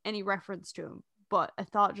any reference to him, but a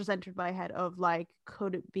thought just entered my head of like,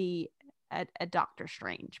 could it be a Doctor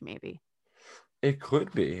Strange maybe? It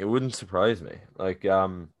could be. It wouldn't surprise me. Like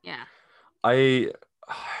Yeah. I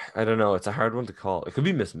I don't know. It's a hard one to call. It could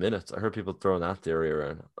be Miss Minutes. I heard people throwing that theory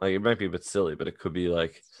around. Like it might be a bit silly, but it could be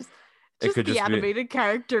like Just it could the just be animated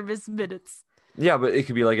character Miss Minutes. Yeah, but it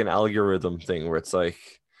could be like an algorithm thing where it's like,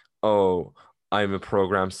 oh, I'm a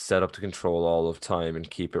program set up to control all of time and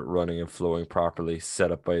keep it running and flowing properly,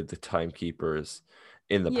 set up by the timekeepers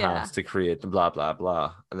in the Yeah, past to create the blah blah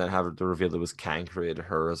blah, and then have it revealed it was Kang created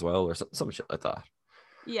her as well, or some shit like that.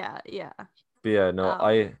 yeah. But yeah, no, Um,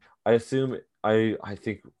 I assume I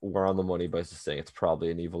think we're on the money by just saying it's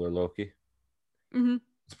probably an evil or Loki. mhm.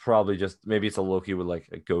 It's probably just maybe it's a Loki with like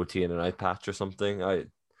a goatee and an eye patch or something.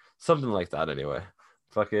 Something like that anyway.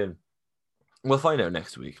 Fucking we'll find out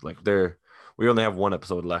next week. Like we only have one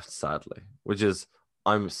episode left, sadly, which is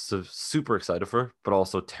I'm super excited for, but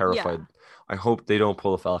also Yeah. terrified. I hope they don't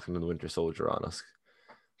pull a Falcon and the Winter Soldier on us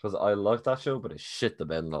because I loved that show, but it shit the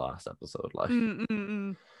bed in the last episode. Like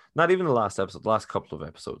Mm-mm-mm. not even the last episode, the last couple of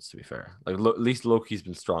episodes, to be fair. Like at least Loki's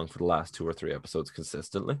been strong for the last 2 or 3 episodes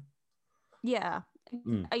consistently. Yeah.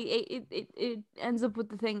 Mm. It ends up with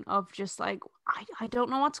the thing of just like I don't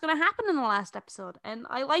know what's gonna happen in the last episode, and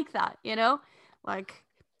I like that, you know, like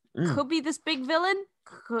Mm. could be this big villain,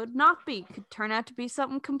 could not be, could turn out to be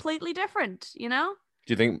something completely different, you know.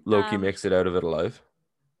 Do you think Loki Um, makes it out of it alive?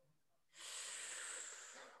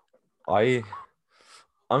 I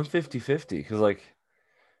I'm 50-50 because like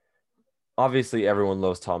obviously everyone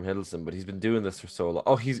loves Tom Hiddleston, but he's been doing this for so long.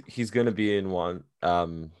 Oh, he's gonna be in one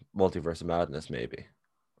Multiverse of Madness, maybe.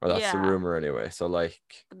 Or that's the yeah, rumor anyway. So like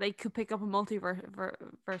they could pick up a multiverse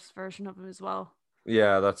version of him as well.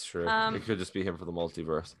 yeah, that's true. It Um, could just be him for the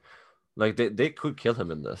multiverse. Like they could kill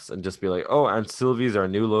him in this and just be like, oh, and Sylvie's our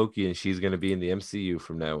new Loki and she's gonna be in the MCU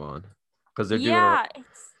from now on. Because yeah,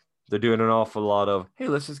 it's they're doing an awful lot of, hey,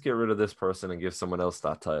 let's just get rid of this person and give someone else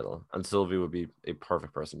that title. And Sylvie would be a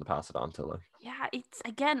perfect person to pass it on to. Like, yeah, it's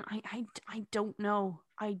again, I don't know,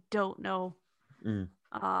 I don't know. mm.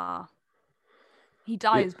 Uh he But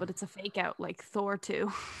dies, but it's a fake out like Thor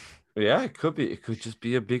 2. yeah, it could be. It could just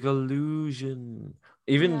be a big illusion.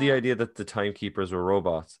 Even the Yeah. idea that the timekeepers were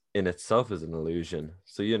robots in itself is an illusion.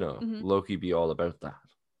 So, Hmm. Loki be all about that.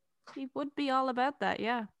 He would be all about that,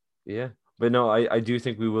 yeah. Yeah. But no, I do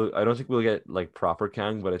think we will. I don't think we'll get like proper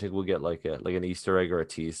Kang, but I think we'll get like an Easter egg or a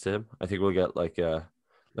tease to him. I think we'll get like a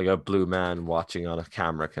blue man watching on a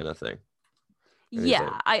camera kind of thing. And he's like,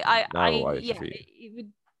 Yeah, now I yeah, defeat. it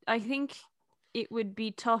would. I think it would be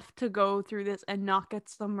tough to go through this and not get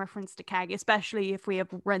some reference to Kang, especially if we have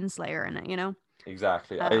Renslayer in it. You know.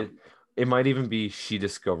 Exactly. Um. It might even be she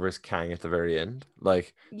discovers Kang at the very end.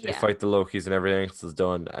 Like they Yeah. fight the Lokis and everything else is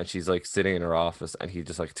done, and she's like sitting in her office and he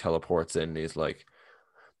just like teleports in and he's like,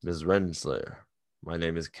 Ms. Renslayer, my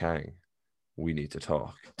name is Kang. We need to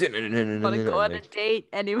talk. Want to go And on a like, date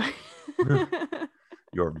anyway?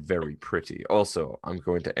 you're very pretty. Also, I'm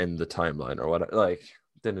going to end the timeline or what like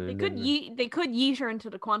They could yeet her into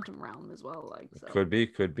the quantum realm as well. Like so. could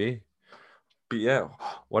be. But yeah,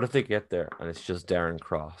 what if they get there and it's just Darren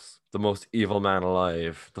Cross, the most evil man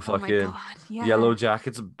alive? The Oh my fucking god. Yeah. Yellow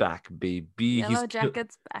Jacket's back, baby. Yellow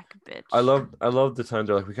Jacket's back, I bitch. love the time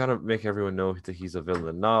they're like, we gotta make everyone know that he's a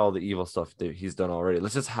villain. Not all the evil stuff that he's done already.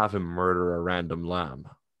 Let's just have him murder a random lamb,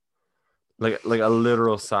 like a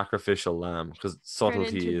literal sacrificial lamb, because Turn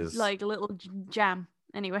subtlety into is like a little jam.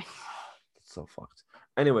 Anyway. so fucked.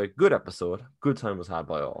 Anyway, good episode. Good time was had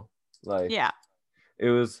by all. Like Yeah. it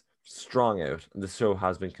was strong out, and the show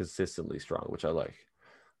has been consistently strong, which I like.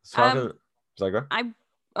 Um. Talking, Zygra? I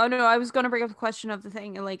Oh no, I was gonna bring up the question of the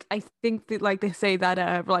thing. Like, I think that like they say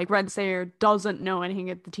that like Renslayer doesn't know anything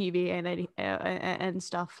at the TV and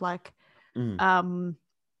stuff like Mm, um,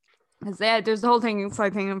 'cause, yeah, there's the whole thing. It's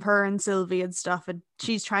like thing of her and Sylvie and stuff, and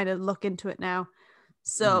she's trying to look into it now. mm.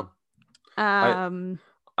 So I um,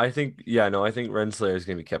 I think yeah, no, I think Renslayer is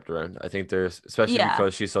gonna be kept around. I think there's especially yeah,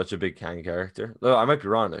 because she's such a big Kang character. Though I might be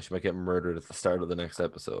wrong, though. She might get murdered at the start of the next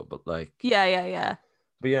episode, but like yeah.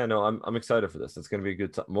 but yeah, no, I'm excited for this. It's gonna be a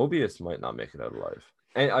good time. Mobius might not make it out alive.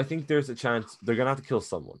 And I think there's a chance they're gonna have to kill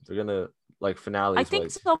someone. They're gonna like I finales think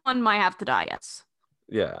like someone might have to die. Yes,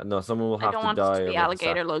 yeah, no, someone will I have don't to want it die to or be make a sac.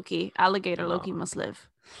 Alligator Loki. Alligator No. Loki must live.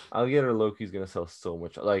 Alligator Loki's gonna sell so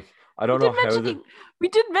much. Like I We don't know did how mention the we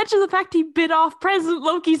did mention the fact he bit off President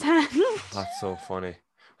Loki's hand. that's so funny.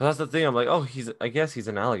 But that's the thing. I'm like, oh, I guess he's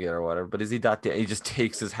an alligator or whatever. But is he that? He just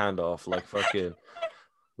takes his hand off like fucking,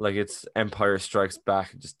 like it's Empire Strikes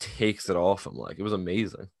Back. And just takes it off him. Like it was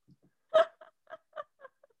amazing.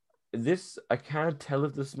 This I can't tell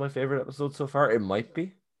if this is my favorite episode so far. It might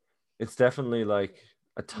be. It's definitely like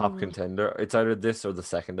a top Mm. contender. It's either this or the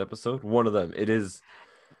second episode. One of them. It is.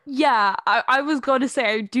 Yeah, I was going to say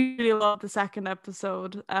I do really love the second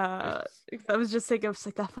episode. It's, I was just thinking, I was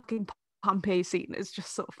like that fucking Pompeii scene is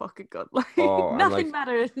just so fucking good. Like Oh, and nothing like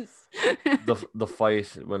matters. the fight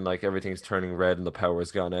when like everything's turning red and the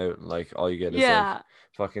power's gone out, and like all you get is like Yeah,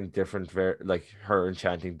 fucking different, like her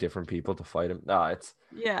enchanting different people to fight him. yeah, That's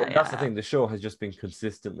the yeah. thing. The show has just been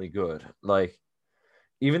consistently good. Like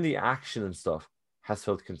even the action and stuff has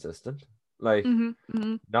felt consistent. Like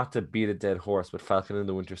Hmm. not to beat a dead horse, but Falcon and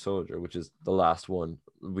the Winter Soldier, which is the last one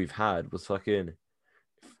we've had, was fucking.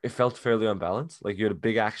 It felt fairly unbalanced. Like you had a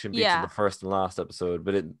big action beats in the Yeah, first and last episode,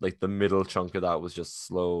 but it like the middle chunk of that was just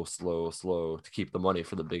slow, slow, slow to keep the money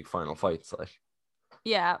for the big final fights. Like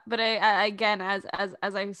yeah. But I again, as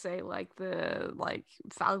I say, like the like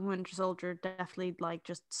Falcon Winter Soldier definitely like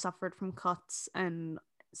just suffered from cuts and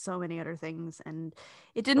so many other things, and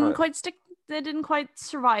it didn't uh, quite stick. They didn't quite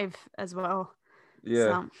survive as well. yeah,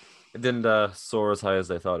 So, it didn't soar as high as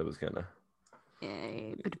they thought it was gonna.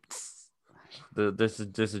 but There's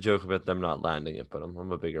a joke about them not landing it, but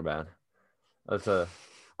I'm a bigger man. That's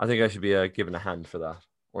I think I should be given a hand for that,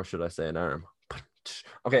 or should I say an arm?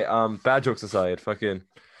 Okay, bad jokes aside, fucking.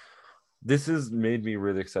 This has made me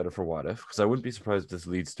really excited for What If, because I wouldn't be surprised if this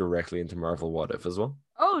leads directly into Marvel What If as well.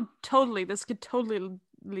 oh, totally. This could totally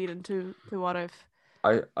lead into the what if.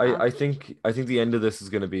 I think the end of this is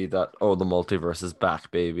gonna be that, oh, the multiverse is back,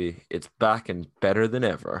 baby. It's back and better than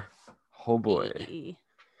ever. Oh boy. Eh.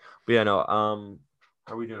 But yeah, no,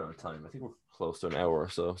 how are we doing on time? I think we're close to an hour or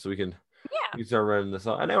so. So Yeah. we can start running this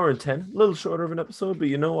out. An hour and 10, a little shorter of an episode, but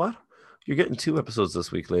you know what? You're getting 2 episodes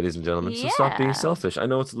this week, ladies and gentlemen. So stop being Yeah. selfish. I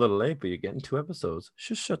know it's a little late, but you're getting 2 episodes.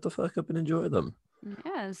 Just shut the fuck up and enjoy them.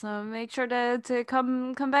 Yeah, so make sure to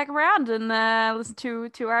come back around and listen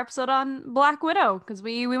to our episode on Black Widow because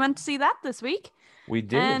we went to see that this week, We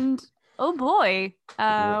did. and oh boy,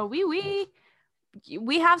 Yeah.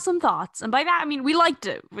 we have some thoughts, and by that I mean we liked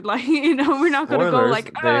it. But like we're not gonna go Spoilers,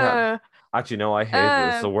 like they have actually no, I hate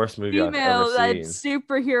it. It's the worst movie I've ever female seen.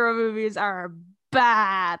 superhero movies are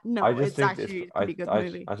bad. I No, just it's think it's actually a pretty good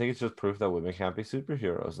movie. I think it's just proof that women can't be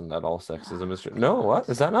superheroes and that all sexism is true. No, what?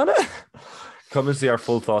 Is that not it? Come and see our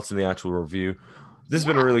full thoughts in the actual review. This has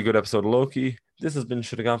been a Yeah, really good episode of Loki. This has been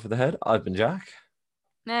Should Have Gone for the Head. I've been Jack.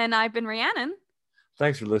 and I've been Rhiannon.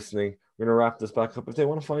 Thanks for listening. We're gonna wrap this back up. If they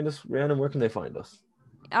want to find us, Rhiannon, where can they find us?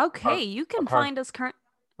 Okay, you can Apart find us current.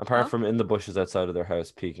 apart Oh. from in the bushes outside of their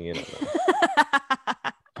house peeking in at them.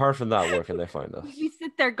 Apart from that, where can they find us? We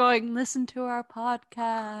sit there going, listen to our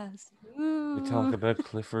podcast. We talk Ooh. about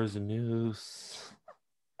Clifford's news.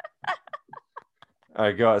 All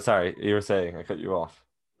right, go. Sorry, you were saying I cut you off.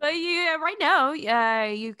 But yeah, right now,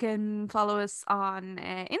 you can follow us on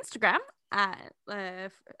Instagram at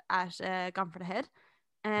Gone for the Head.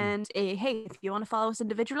 And hey, if you want to follow us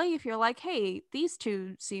individually, if you're like, hey, these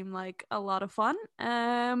two seem like a lot of fun,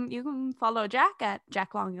 you can follow Jack at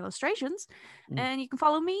Jack Long Illustrations, and you can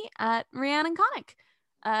follow me at Rhiannon Conic.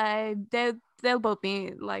 They'll both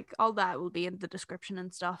be like all that will be in the description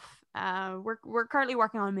and stuff. We're currently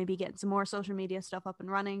working on maybe getting some more social media stuff up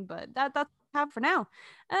and running, but that's what we have for now.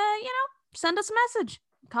 Send us a message,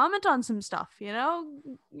 comment on some stuff.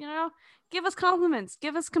 Give us compliments,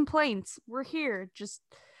 give us complaints. We're here. Just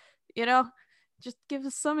give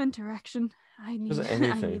us some interaction. Just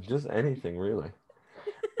anything, just anything, really.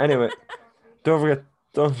 Anyway, don't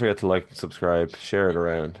forget to like, subscribe, share it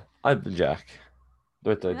around. I've been Jack.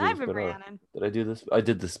 Wait, did I do I've this been bit already? Rhiannon. Did I do this? I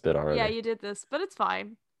did this bit already. Yeah, you did this, but it's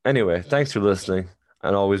fine. Anyway, thanks for listening,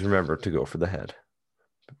 and always remember to go for the head.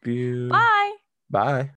 Bye. Bye.